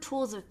 Those are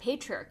tools of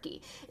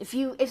patriarchy.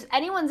 If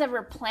anyone's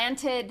ever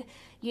planted,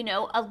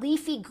 a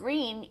leafy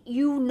green,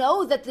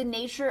 that the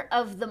nature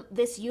of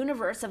this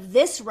universe, of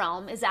this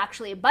realm, is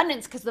actually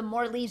abundance, because the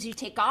more leaves you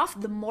take off,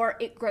 the more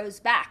it grows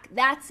back.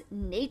 That's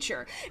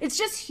nature. It's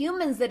just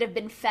humans that have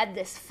been fed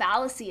this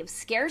fallacy of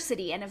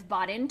scarcity and have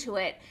bought into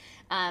it,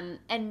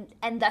 and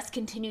thus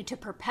continue to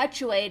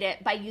perpetuate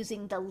it by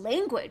using the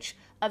language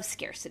of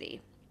scarcity.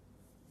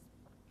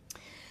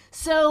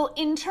 So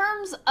in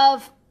terms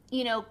of,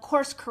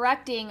 course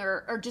correcting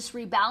or just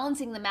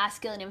rebalancing the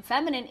masculine and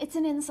feminine, it's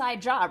an inside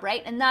job,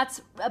 right? And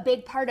that's a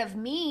big part of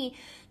me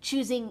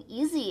choosing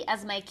easy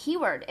as my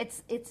keyword.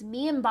 It's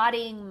me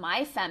embodying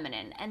my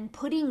feminine and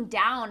putting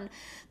down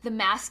the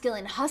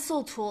masculine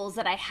hustle tools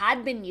that I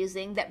had been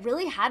using that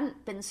really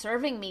hadn't been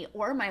serving me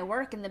or my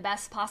work in the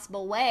best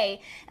possible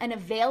way, and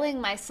availing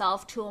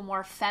myself to a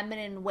more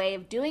feminine way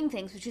of doing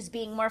things, which is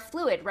being more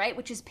fluid, right?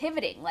 Which is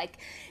pivoting. Like,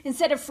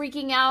 instead of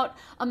freaking out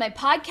on my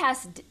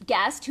podcast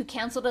guest who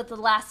canceled at the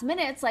last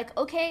minute, it's like,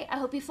 okay, I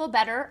hope you feel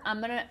better.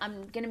 I'm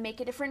gonna make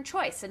a different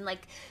choice, and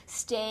like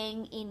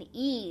staying in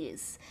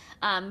ease.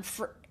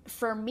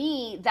 For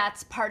me,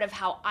 that's part of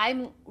how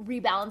I'm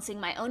rebalancing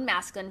my own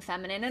masculine,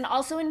 feminine, and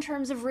also in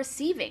terms of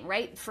receiving,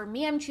 right? For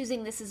me, I'm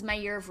choosing this as my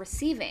year of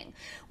receiving.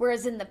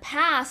 Whereas in the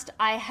past,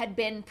 I had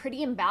been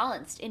pretty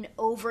imbalanced in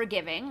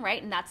overgiving,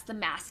 right? And that's the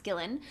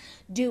masculine,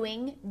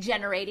 doing,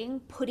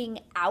 generating, putting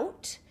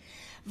out,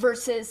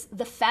 versus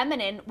the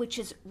feminine, which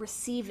is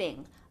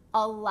receiving,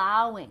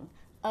 allowing,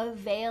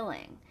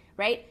 availing.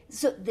 Right?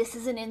 So this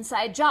is an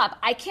inside job.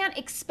 I can't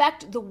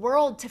expect the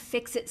world to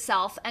fix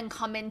itself and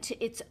come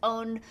into its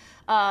own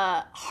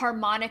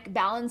harmonic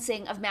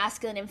balancing of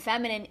masculine and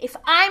feminine if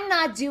I'm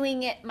not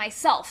doing it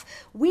myself.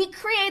 We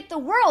create the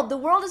world. The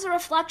world is a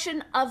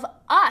reflection of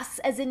us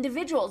as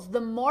individuals. The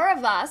more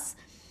of us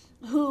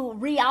who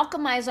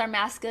re-alchemize our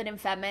masculine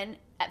and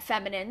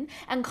feminine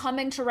and come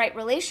into right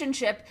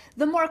relationship,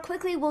 the more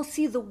quickly we'll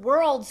see the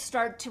world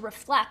start to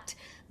reflect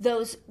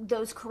those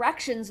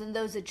corrections and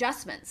those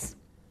adjustments.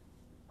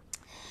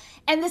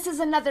 And this is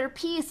another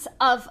piece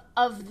of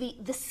the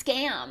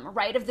scam,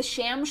 right? Of the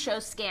sham show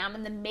scam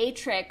and the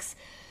matrix,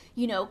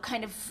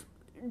 kind of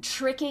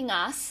tricking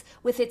us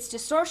with its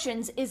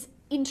distortions, is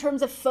in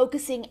terms of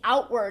focusing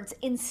outwards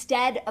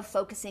instead of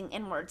focusing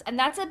inwards. And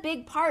that's a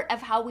big part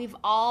of how we've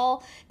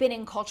all been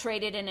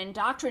enculturated and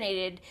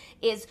indoctrinated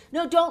is,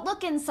 no, don't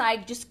look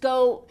inside, just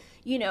go,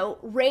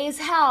 raise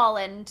hell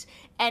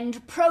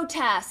and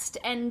protest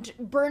and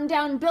burn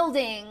down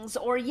buildings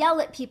or yell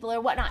at people or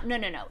whatnot.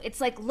 No.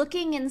 It's like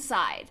looking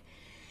inside.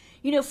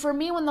 For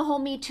me, when the whole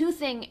Me Too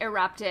thing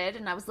erupted,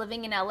 and I was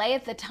living in LA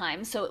at the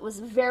time, so it was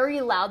very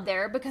loud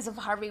there because of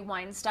Harvey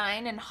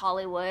Weinstein and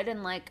Hollywood,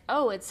 and like,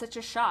 oh, it's such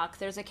a shock.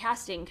 There's a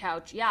casting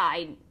couch. Yeah,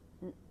 I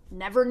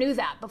never knew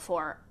that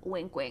before.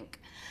 Wink, wink.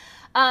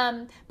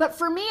 But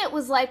for me, it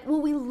was like,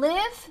 well, we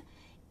live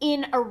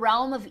in a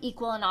realm of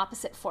equal and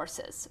opposite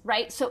forces,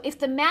 right? So if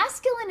the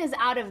masculine is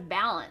out of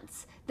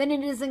balance, then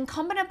it is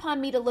incumbent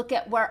upon me to look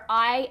at where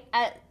I,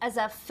 as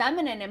a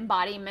feminine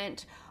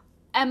embodiment,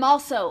 am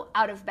also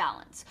out of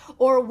balance,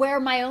 or where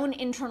my own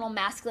internal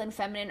masculine,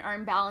 feminine are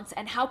in balance,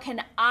 and how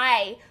can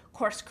I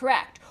course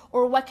correct,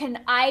 or what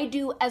can I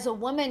do as a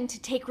woman to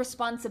take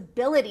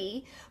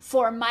responsibility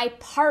for my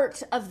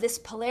part of this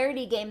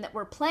polarity game that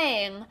we're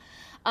playing,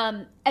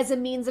 as a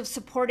means of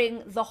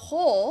supporting the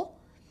whole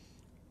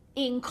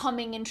in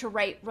coming into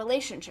right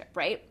relationship,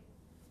 right?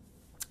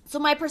 So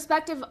my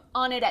perspective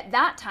on it at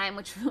that time,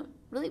 which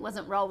really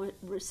wasn't well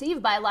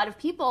received by a lot of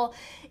people,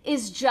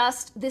 is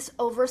just this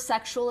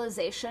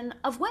over-sexualization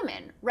of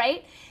women,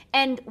 right?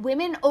 And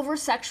women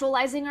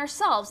over-sexualizing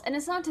ourselves. And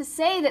it's not to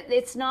say that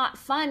it's not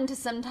fun to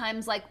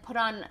sometimes like put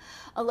on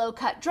a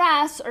low-cut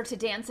dress or to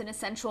dance in a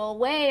sensual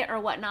way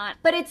or whatnot,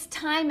 but it's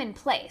time and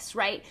place,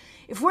 right?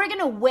 If we're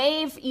gonna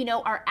wave,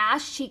 our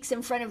ass cheeks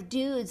in front of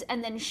dudes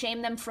and then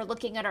shame them for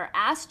looking at our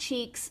ass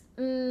cheeks,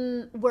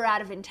 we're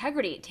out of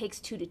integrity. It takes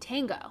two to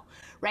tango,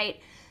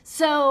 right?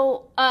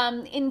 So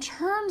in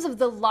terms of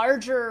the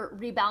larger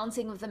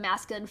rebalancing of the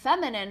masculine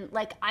feminine,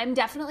 like I'm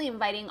definitely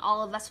inviting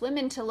all of us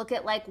women to look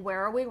at like,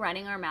 where are we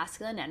running our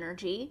masculine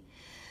energy?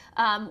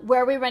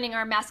 Where are we running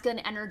our masculine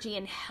energy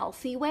in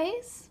healthy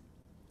ways?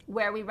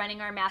 Where are we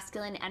running our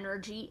masculine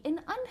energy in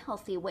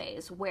unhealthy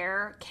ways?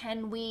 Where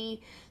can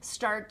we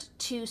start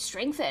to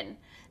strengthen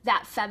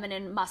that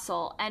feminine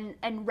muscle and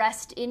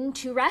rest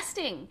into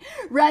resting,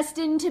 rest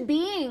into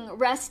being,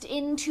 rest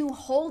into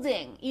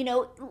holding?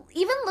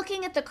 Even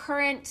looking at the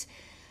current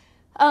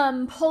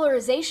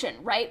polarization,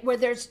 right, where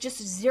there's just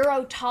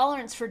zero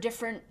tolerance for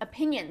different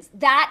opinions.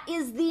 That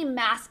is the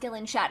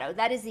masculine shadow.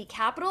 That is the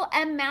capital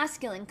M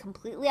masculine,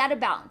 completely out of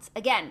balance.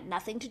 Again,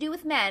 nothing to do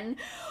with men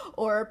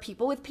or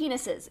people with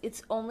penises.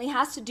 It only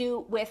has to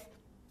do with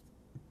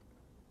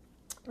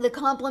the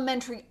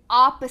complementary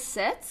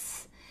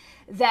opposites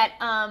that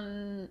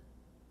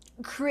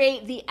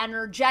create the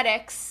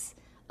energetics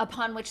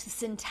upon which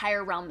this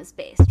entire realm is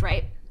based,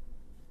 right?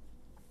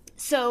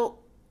 So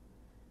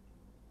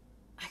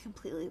I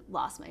completely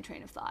lost my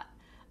train of thought.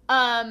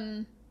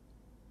 I'm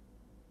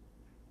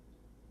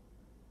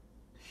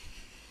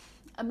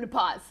going to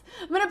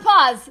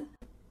pause.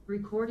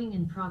 Recording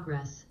in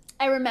progress.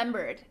 I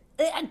remembered.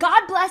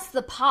 God bless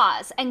the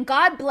pause, and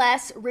God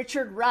bless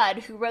Richard Rudd,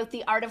 who wrote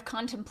The Art of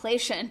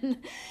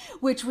Contemplation,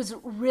 which was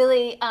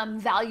really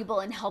valuable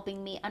in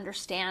helping me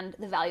understand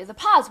the value of the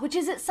pause, which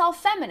is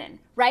itself feminine,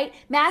 right?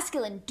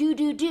 Masculine,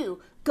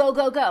 do, go,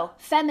 go.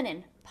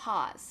 Feminine,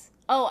 pause.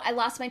 Oh, I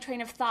lost my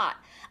train of thought.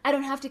 I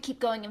don't have to keep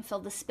going and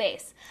fill the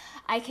space.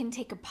 I can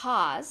take a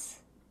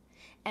pause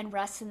and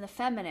rest in the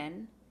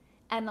feminine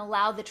and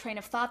allow the train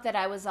of thought that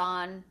I was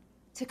on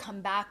to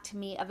come back to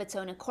me of its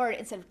own accord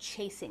instead of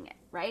chasing it,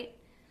 right?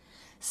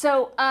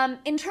 So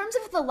in terms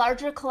of the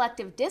larger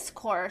collective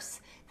discourse,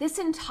 this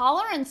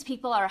intolerance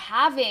people are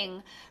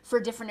having for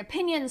different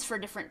opinions, for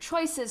different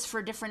choices,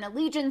 for different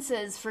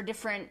allegiances, for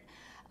different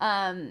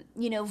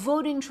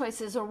voting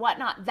choices or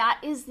whatnot, that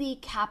is the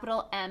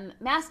capital M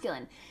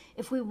masculine.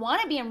 If we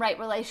want to be in right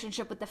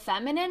relationship with the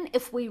feminine,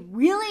 if we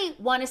really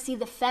want to see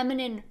the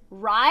feminine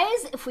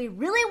rise, if we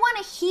really want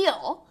to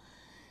heal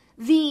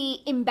the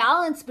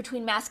imbalance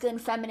between masculine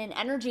and feminine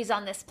energies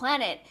on this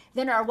planet,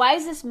 then our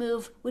wisest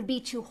move would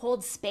be to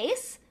hold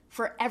space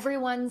for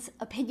everyone's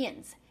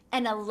opinions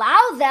and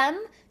allow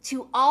them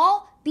to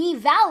all be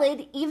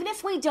valid, even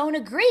if we don't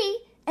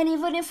agree and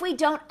even if we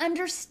don't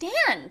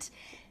understand.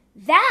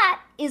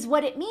 That is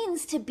what it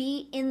means to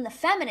be in the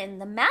feminine.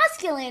 The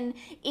masculine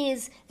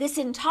is this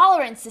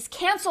intolerance, this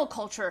cancel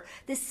culture,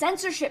 this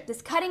censorship,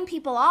 this cutting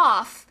people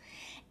off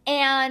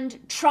and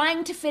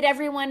trying to fit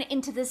everyone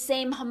into the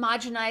same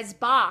homogenized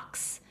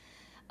box.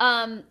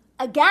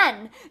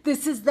 Again,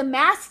 this is the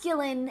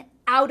masculine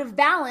out of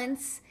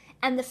balance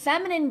and the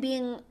feminine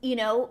being,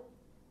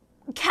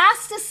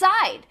 cast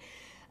aside.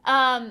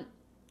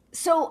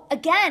 So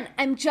again,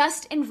 I'm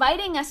just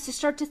inviting us to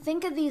start to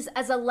think of these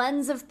as a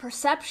lens of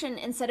perception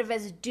instead of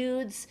as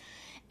dudes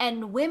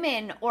and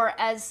women or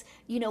as,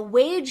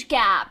 wage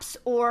gaps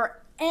or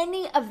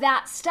any of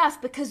that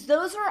stuff, because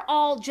those are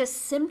all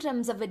just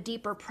symptoms of a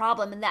deeper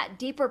problem. And that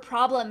deeper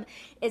problem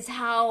is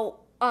how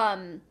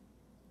the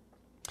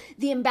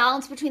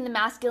imbalance between the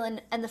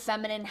masculine and the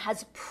feminine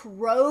has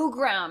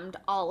programmed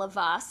all of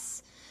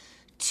us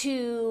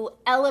to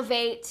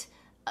elevate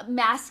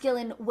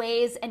masculine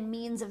ways and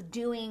means of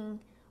doing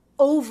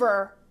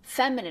over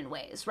feminine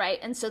ways, right?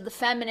 And so the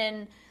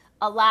feminine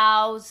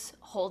allows,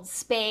 holds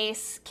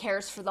space,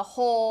 cares for the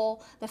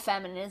whole. The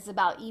feminine is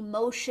about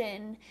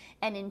emotion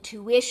and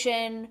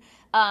intuition.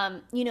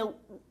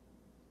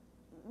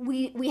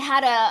 We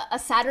had a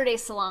Saturday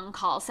Salon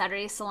call.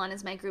 Saturday Salon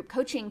is my group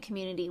coaching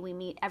community. We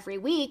meet every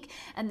week,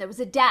 and there was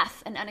an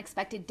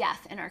unexpected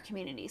death in our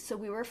community. So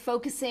we were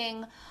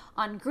focusing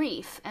on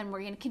grief, and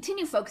we're going to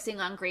continue focusing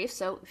on grief.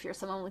 So if you're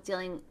someone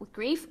dealing with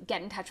grief,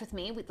 get in touch with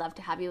me. We'd love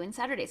to have you in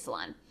Saturday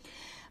Salon.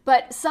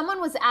 But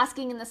someone was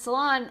asking in the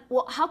salon,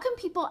 well, how can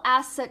people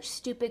ask such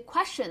stupid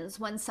questions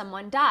when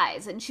someone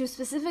dies? And she was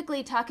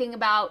specifically talking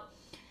about,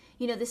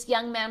 this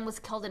young man was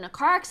killed in a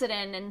car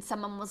accident, and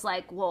someone was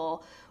like,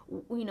 well,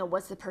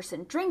 was the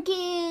person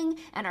drinking?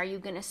 And are you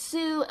going to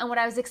sue? And what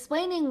I was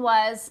explaining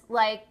was,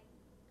 like,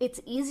 it's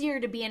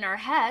easier to be in our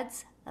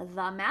heads,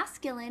 the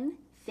masculine,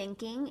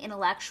 thinking,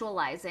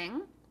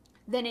 intellectualizing,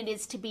 than it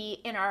is to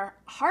be in our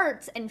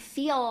hearts and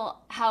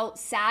feel how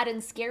sad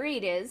and scary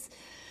it is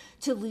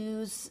to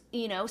lose,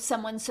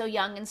 someone so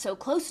young and so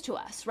close to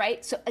us,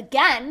 right? So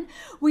again,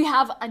 we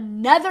have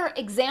another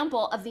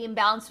example of the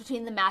imbalance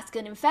between the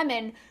masculine and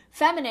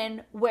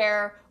feminine,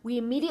 where we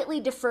immediately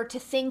defer to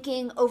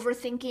thinking,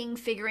 overthinking,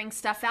 figuring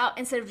stuff out,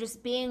 instead of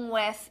just being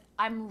with,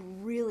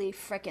 I'm really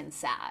freaking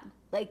sad.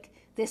 Like,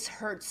 this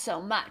hurts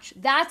so much.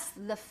 That's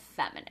the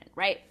feminine,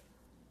 right?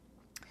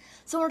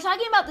 So when we're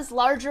talking about this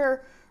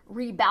larger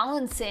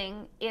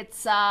rebalancing,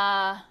 it's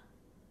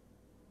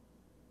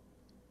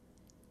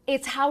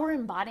how we're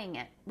embodying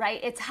it, right?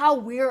 It's how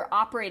we're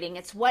operating.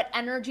 It's what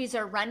energies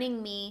are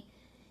running me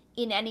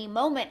in any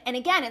moment. And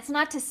again, it's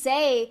not to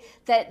say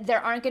that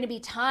there aren't going to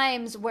be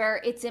times where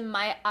it's in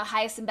my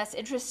highest and best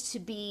interest to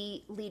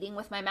be leading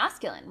with my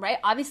masculine, right?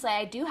 Obviously,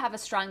 I do have a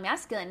strong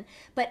masculine,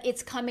 but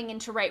it's coming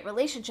into right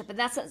relationship. And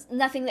that's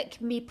nothing that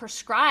can be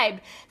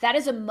prescribed. That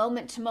is a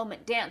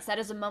moment-to-moment dance. That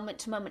is a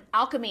moment-to-moment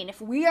alchemy. And if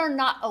we are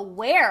not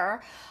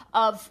aware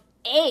of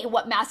A,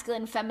 what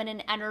masculine,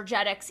 feminine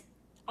energetics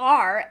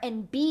are,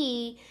 and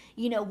B,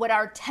 what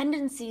our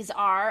tendencies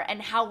are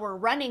and how we're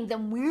running,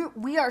 then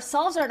we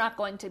ourselves are not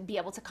going to be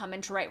able to come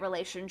into right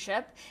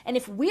relationship. And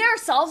if we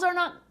ourselves are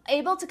not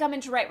able to come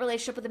into right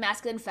relationship with the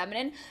masculine and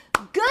feminine,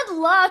 good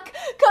luck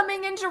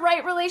coming into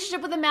right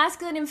relationship with the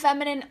masculine and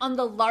feminine on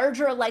the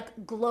larger,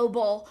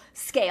 global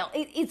scale.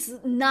 It's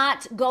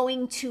not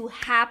going to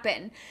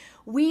happen.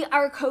 We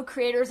are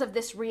co-creators of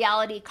this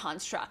reality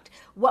construct.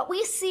 What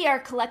we see, our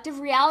collective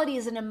reality,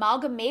 is an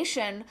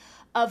amalgamation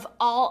of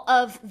all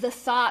of the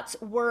thoughts,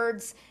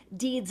 words,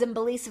 deeds, and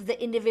beliefs of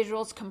the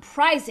individuals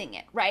comprising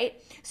it,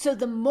 right? So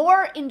the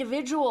more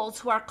individuals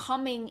who are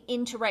coming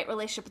into right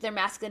relationship with their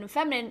masculine and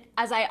feminine,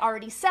 as I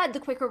already said, the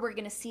quicker we're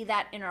going to see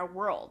that in our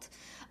world.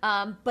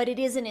 But it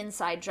is an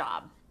inside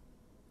job.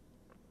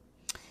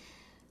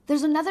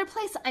 There's another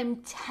place I'm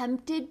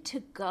tempted to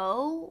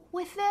go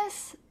with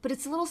this, but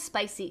it's a little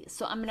spicy.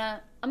 So I'm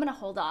gonna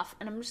hold off,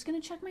 and I'm just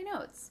gonna check my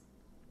notes.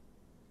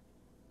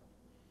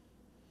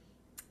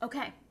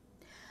 Okay.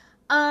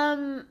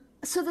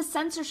 So the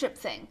censorship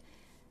thing.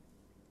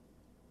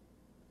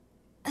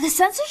 The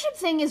censorship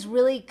thing is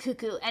really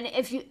cuckoo, and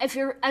if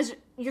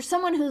you're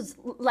someone who's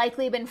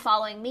likely been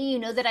following me, you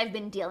know that I've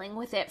been dealing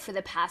with it for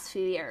the past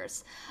few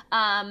years.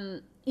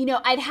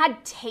 I'd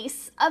had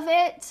tastes of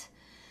it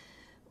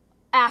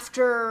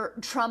after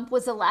Trump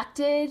was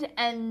elected,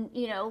 and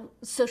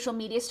social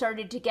media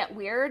started to get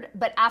weird.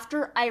 But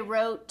after I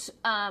wrote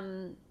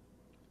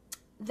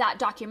that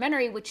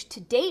documentary, which to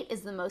date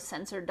is the most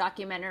censored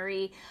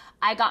documentary,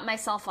 I got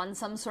myself on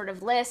some sort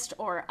of list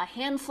or a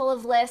handful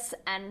of lists,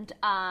 and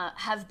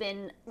have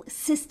been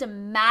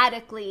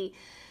systematically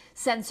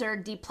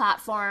censored,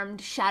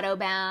 deplatformed, shadow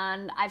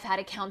banned. I've had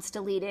accounts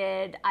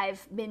deleted.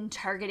 I've been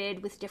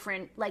targeted with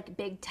different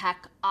big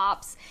tech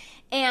ops.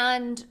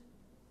 And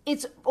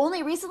it's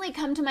only recently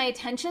come to my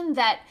attention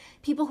that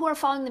people who are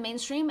following the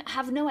mainstream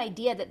have no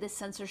idea that this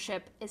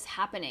censorship is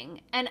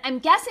happening. And I'm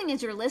guessing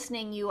as you're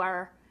listening, you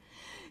are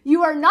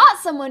not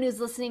someone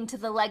who's listening to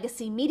the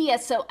legacy media,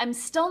 so I'm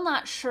still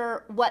not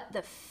sure what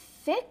the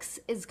fix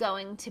is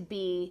going to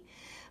be.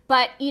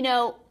 But,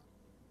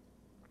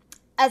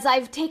 as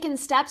I've taken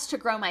steps to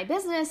grow my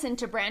business and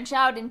to branch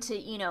out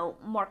into,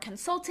 more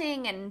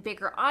consulting and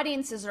bigger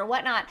audiences or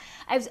whatnot,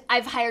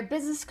 I've hired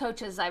business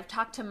coaches, I've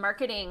talked to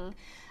marketing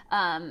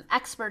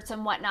experts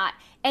and whatnot,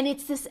 and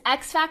it's this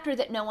X factor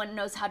that no one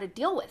knows how to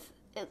deal with.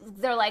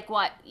 They're like,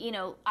 what,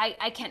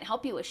 I can't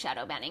help you with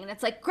shadow banning. And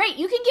it's like, great,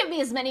 you can give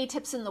me as many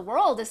tips in the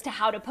world as to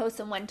how to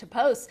post and when to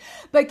post.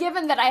 But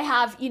given that I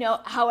have,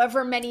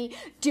 however many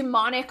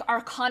demonic,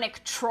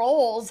 archonic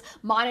trolls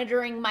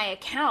monitoring my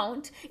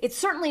account, it's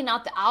certainly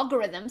not the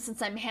algorithm,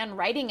 since I'm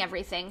handwriting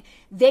everything.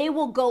 They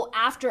will go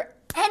after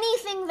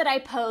anything that I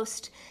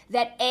post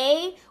that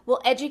A,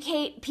 will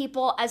educate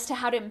people as to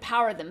how to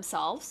empower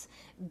themselves,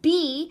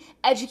 B,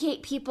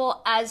 educate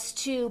people as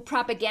to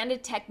propaganda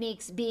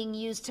techniques being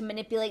used to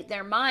manipulate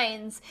their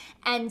minds,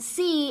 and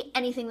C,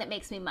 anything that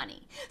makes me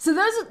money. So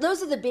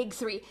those are the big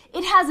three.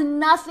 It has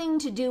nothing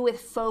to do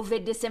with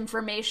FOVID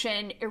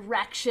disinformation,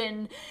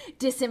 erection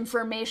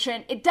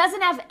disinformation. It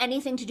doesn't have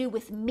anything to do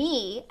with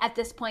me at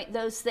this point,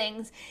 those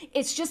things.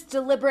 It's just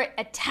deliberate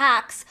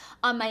attacks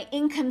on my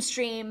income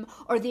stream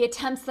or the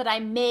attempts that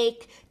I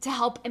make to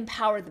help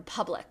empower the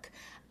public.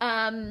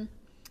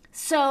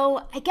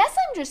 So I guess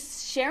I'm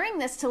just sharing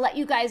this to let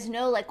you guys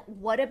know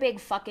what a big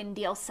fucking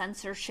deal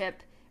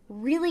censorship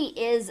really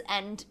is,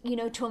 and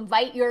to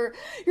invite your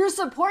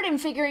support in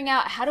figuring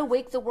out how to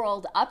wake the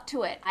world up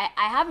to it. I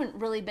haven't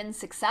really been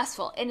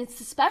successful, and it's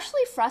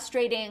especially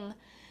frustrating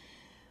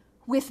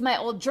with my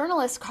old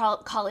journalist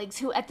colleagues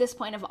who at this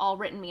point have all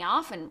written me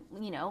off, and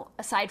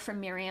aside from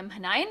Miriam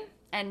Hanine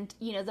and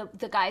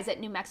the guys at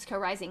New Mexico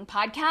Rising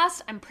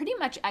podcast, I'm pretty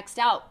much X'd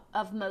out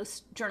of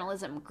most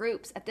journalism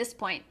groups at this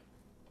point.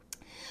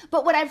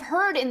 But what I've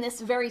heard in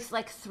this very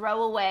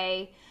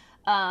throwaway,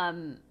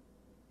 kind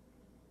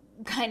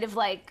of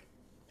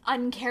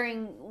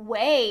uncaring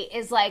way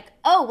is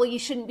oh, well, you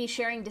shouldn't be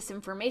sharing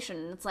disinformation.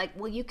 And it's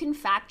well, you can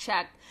fact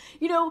check.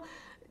 To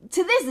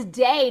this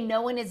day,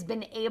 no one has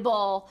been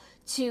able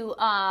to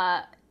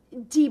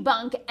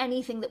debunk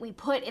anything that we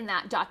put in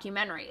that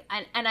documentary.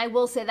 And I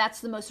will say that's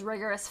the most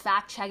rigorous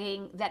fact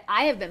checking that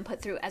I have been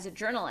put through as a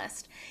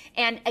journalist.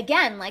 And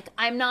again,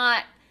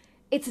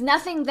 it's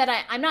nothing that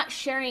I'm not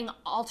sharing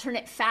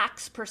alternate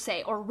facts per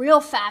se, or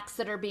real facts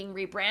that are being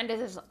rebranded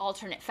as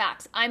alternate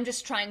facts. I'm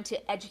just trying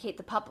to educate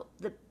the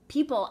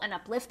people and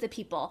uplift the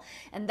people,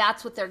 and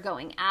that's what they're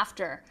going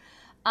after.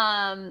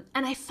 And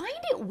I find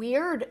it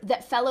weird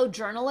that fellow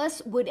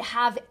journalists would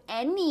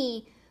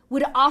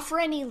offer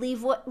any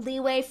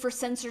leeway for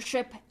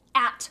censorship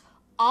at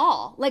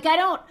all.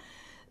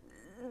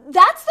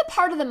 That's the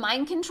part of the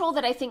mind control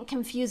that I think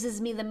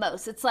confuses me the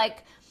most. It's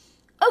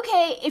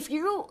okay, if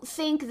you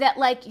think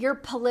that your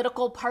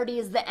political party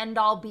is the end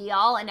all be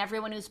all and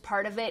everyone who's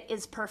part of it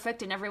is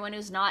perfect and everyone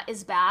who's not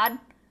is bad,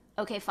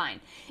 okay,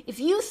 fine. If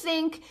you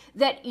think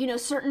that,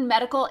 certain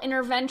medical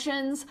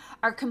interventions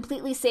are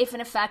completely safe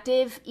and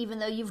effective, even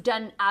though you've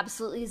done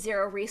absolutely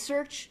zero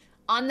research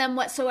on them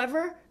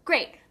whatsoever,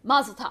 great,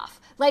 mazel tov.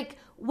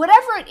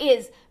 Whatever it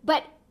is,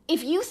 but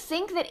if you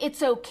think that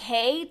it's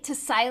okay to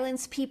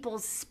silence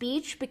people's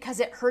speech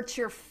because it hurts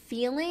your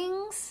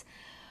feelings,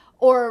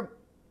 or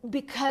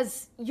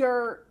because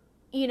your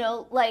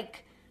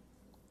influencers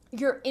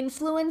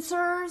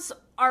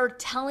are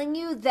telling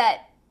you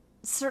that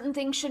certain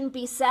things shouldn't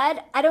be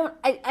said, I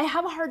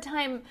have a hard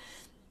time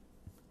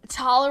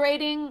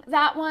tolerating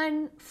that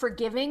one,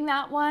 forgiving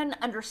that one,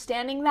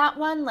 understanding that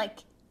one, like,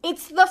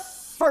 it's the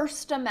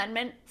First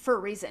Amendment for a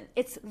reason.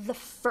 It's the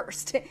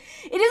first. It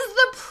is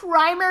the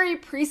primary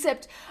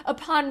precept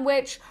upon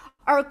which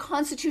our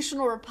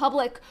constitutional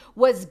republic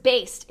was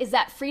based, is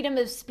that freedom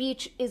of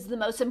speech is the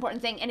most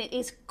important thing. And it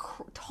is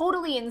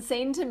totally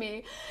insane to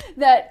me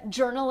that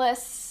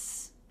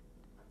journalists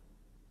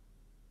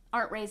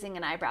aren't raising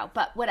an eyebrow,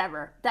 but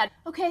whatever.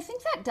 Okay, I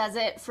think that does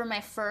it for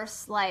my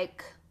first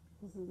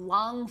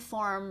long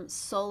form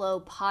solo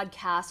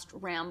podcast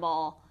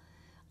ramble.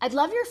 I'd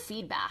love your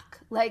feedback.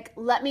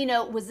 Let me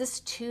know, was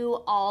this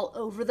too all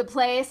over the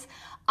place?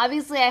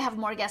 Obviously, I have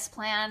more guests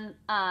planned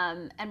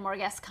and more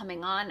guests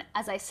coming on.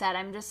 As I said,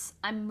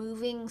 I'm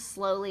moving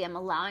slowly. I'm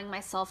allowing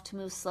myself to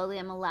move slowly.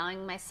 I'm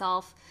allowing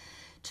myself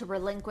to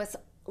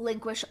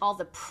relinquish all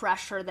the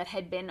pressure that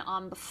had been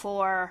on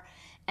before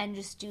and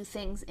just do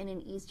things in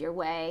an easier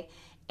way.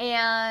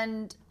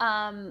 And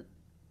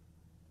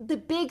the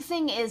big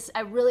thing is I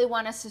really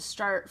want us to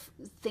start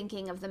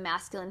thinking of the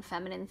masculine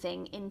feminine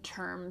thing in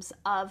terms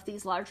of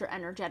these larger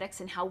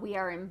energetics and how we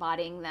are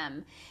embodying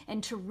them,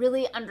 and to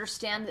really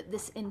understand that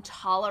this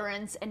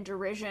intolerance and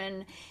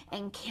derision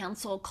and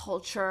cancel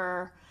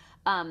culture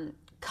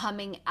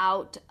coming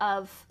out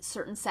of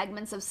certain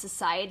segments of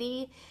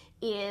society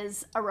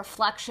is a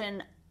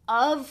reflection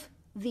of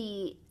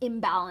the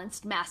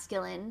imbalanced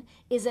masculine,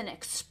 is an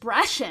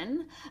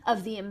expression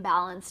of the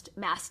imbalanced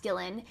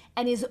masculine,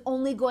 and is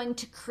only going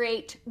to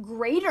create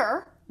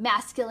greater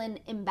masculine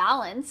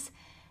imbalance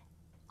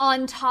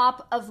on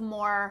top of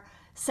more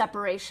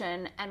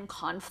separation and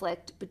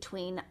conflict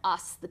between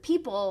us, the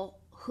people,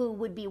 who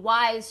would be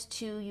wise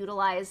to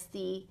utilize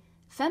the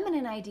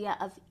feminine idea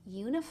of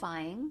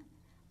unifying,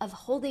 of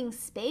holding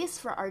space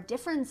for our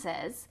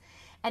differences.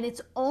 And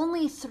it's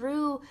only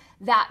through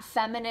that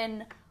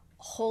feminine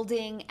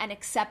holding and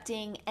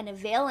accepting and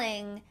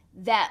availing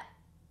that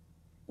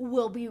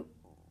will be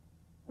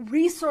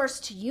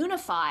resourced to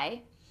unify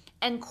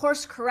and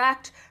course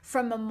correct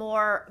from a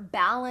more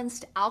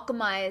balanced,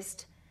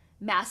 alchemized,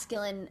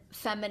 masculine,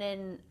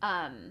 feminine,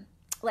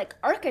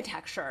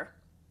 architecture,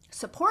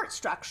 support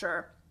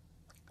structure.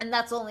 And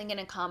that's only going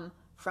to come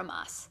from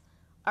us.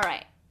 All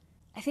right.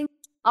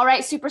 All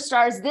right,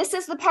 superstars, this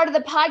is the part of the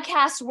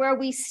podcast where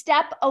we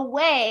step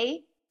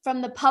away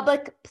from the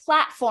public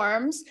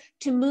platforms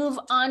to move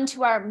on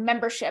to our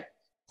membership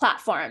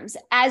platforms.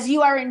 As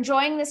you are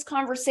enjoying this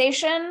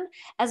conversation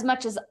as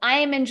much as I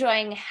am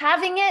enjoying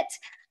having it,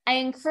 I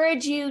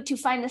encourage you to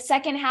find the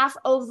second half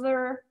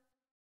over,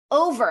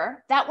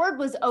 that word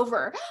was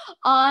over,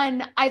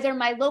 on either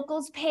my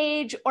locals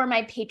page or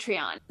my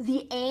Patreon.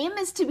 The aim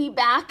is to be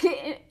back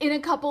in a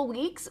couple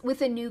weeks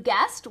with a new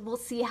guest. We'll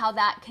see how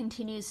that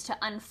continues to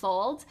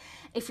unfold.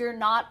 If you're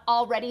not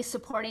already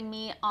supporting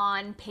me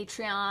on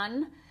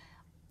Patreon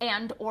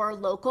and or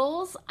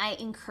locals, I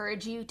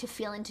encourage you to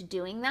feel into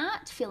doing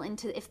that, feel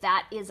into if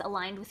that is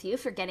aligned with you,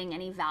 if you're getting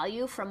any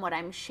value from what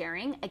I'm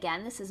sharing.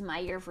 Again, this is my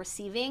year of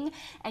receiving,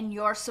 and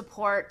your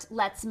support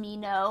lets me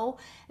know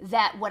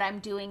that what I'm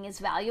doing is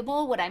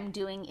valuable, what I'm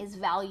doing is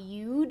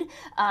valued.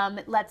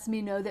 It lets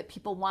me know that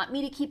people want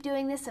me to keep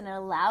doing this, and it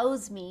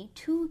allows me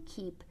to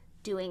keep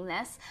doing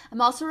this. I'm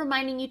also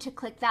reminding you to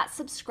click that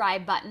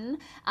subscribe button.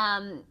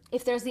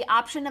 If there's the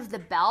option of the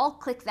bell,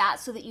 click that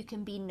so that you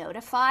can be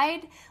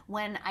notified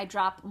when I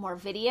drop more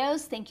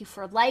videos. Thank you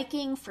for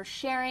liking, for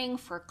sharing,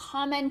 for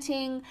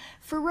commenting,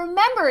 for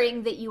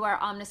remembering that you are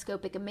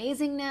omniscopic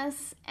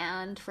amazingness,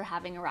 and for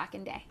having a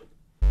rockin' day.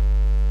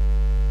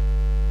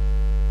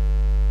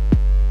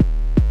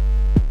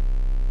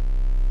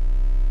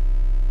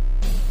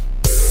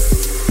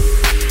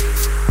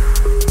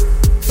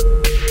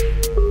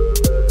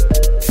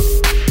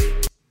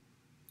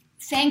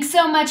 Thanks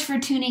so much for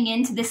tuning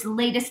in to this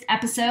latest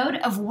episode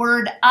of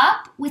Word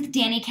Up with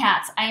Danny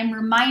Katz. I am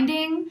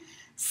reminding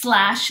 /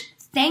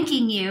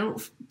 thanking you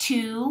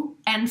to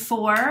and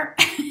for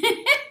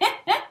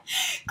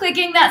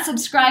clicking that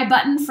subscribe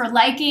button, for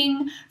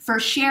liking, for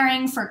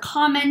sharing, for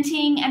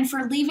commenting, and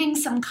for leaving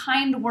some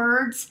kind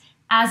words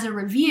as a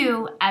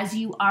review as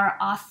you are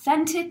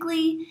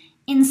authentically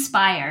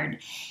inspired.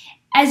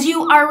 As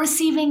you are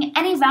receiving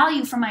any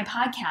value from my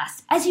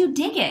podcast, as you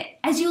dig it,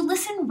 as you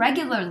listen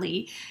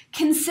regularly,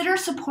 consider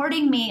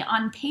supporting me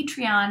on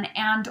Patreon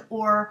and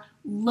or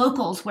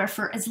locals, where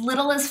for as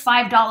little as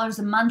 $5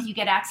 a month, you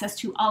get access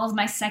to all of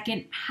my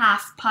second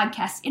half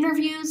podcast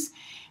interviews,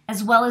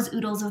 as well as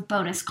oodles of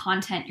bonus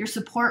content. Your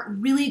support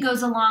really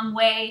goes a long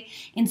way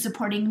in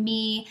supporting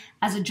me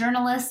as a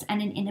journalist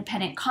and an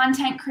independent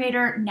content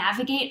creator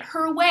navigate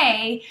her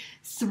way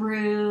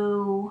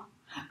through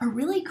a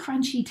really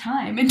crunchy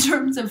time in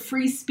terms of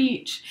free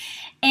speech.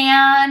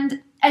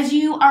 And as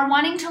you are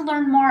wanting to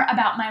learn more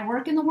about my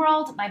work in the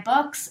world, my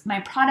books, my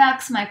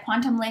products, my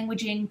quantum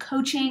languaging,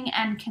 coaching,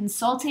 and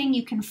consulting,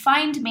 you can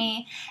find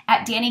me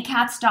at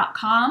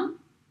dannykatz.com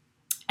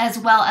as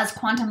well as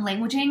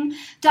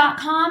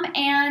quantumlanguaging.com.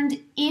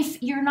 And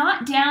if you're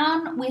not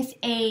down with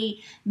a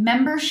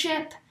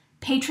membership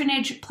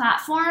patronage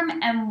platform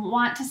and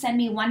want to send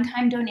me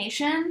one-time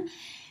donation,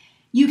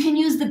 You can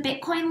use the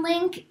Bitcoin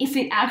link if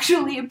it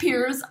actually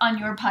appears on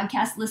your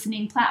podcast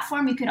listening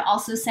platform. You could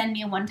also send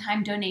me a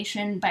one-time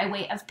donation by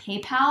way of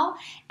PayPal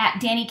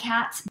at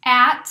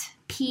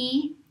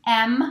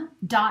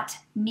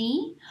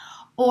dannycats@pm.me,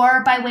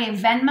 or by way of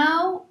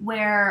Venmo,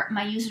 where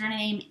my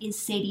username is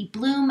Sadie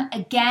Bloom.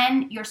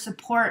 Again, your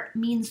support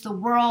means the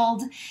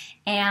world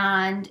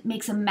and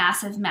makes a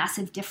massive,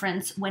 massive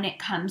difference when it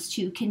comes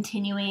to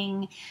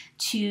continuing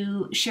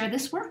to share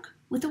this work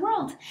with the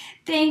world.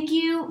 Thank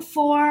you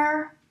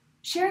for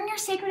sharing your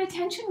sacred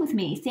attention with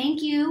me.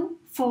 Thank you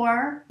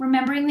for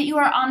remembering that you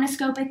are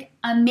omniscopic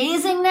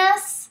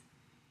amazingness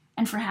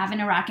and for having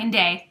a rockin'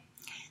 day.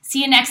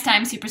 See you next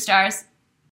time, superstars.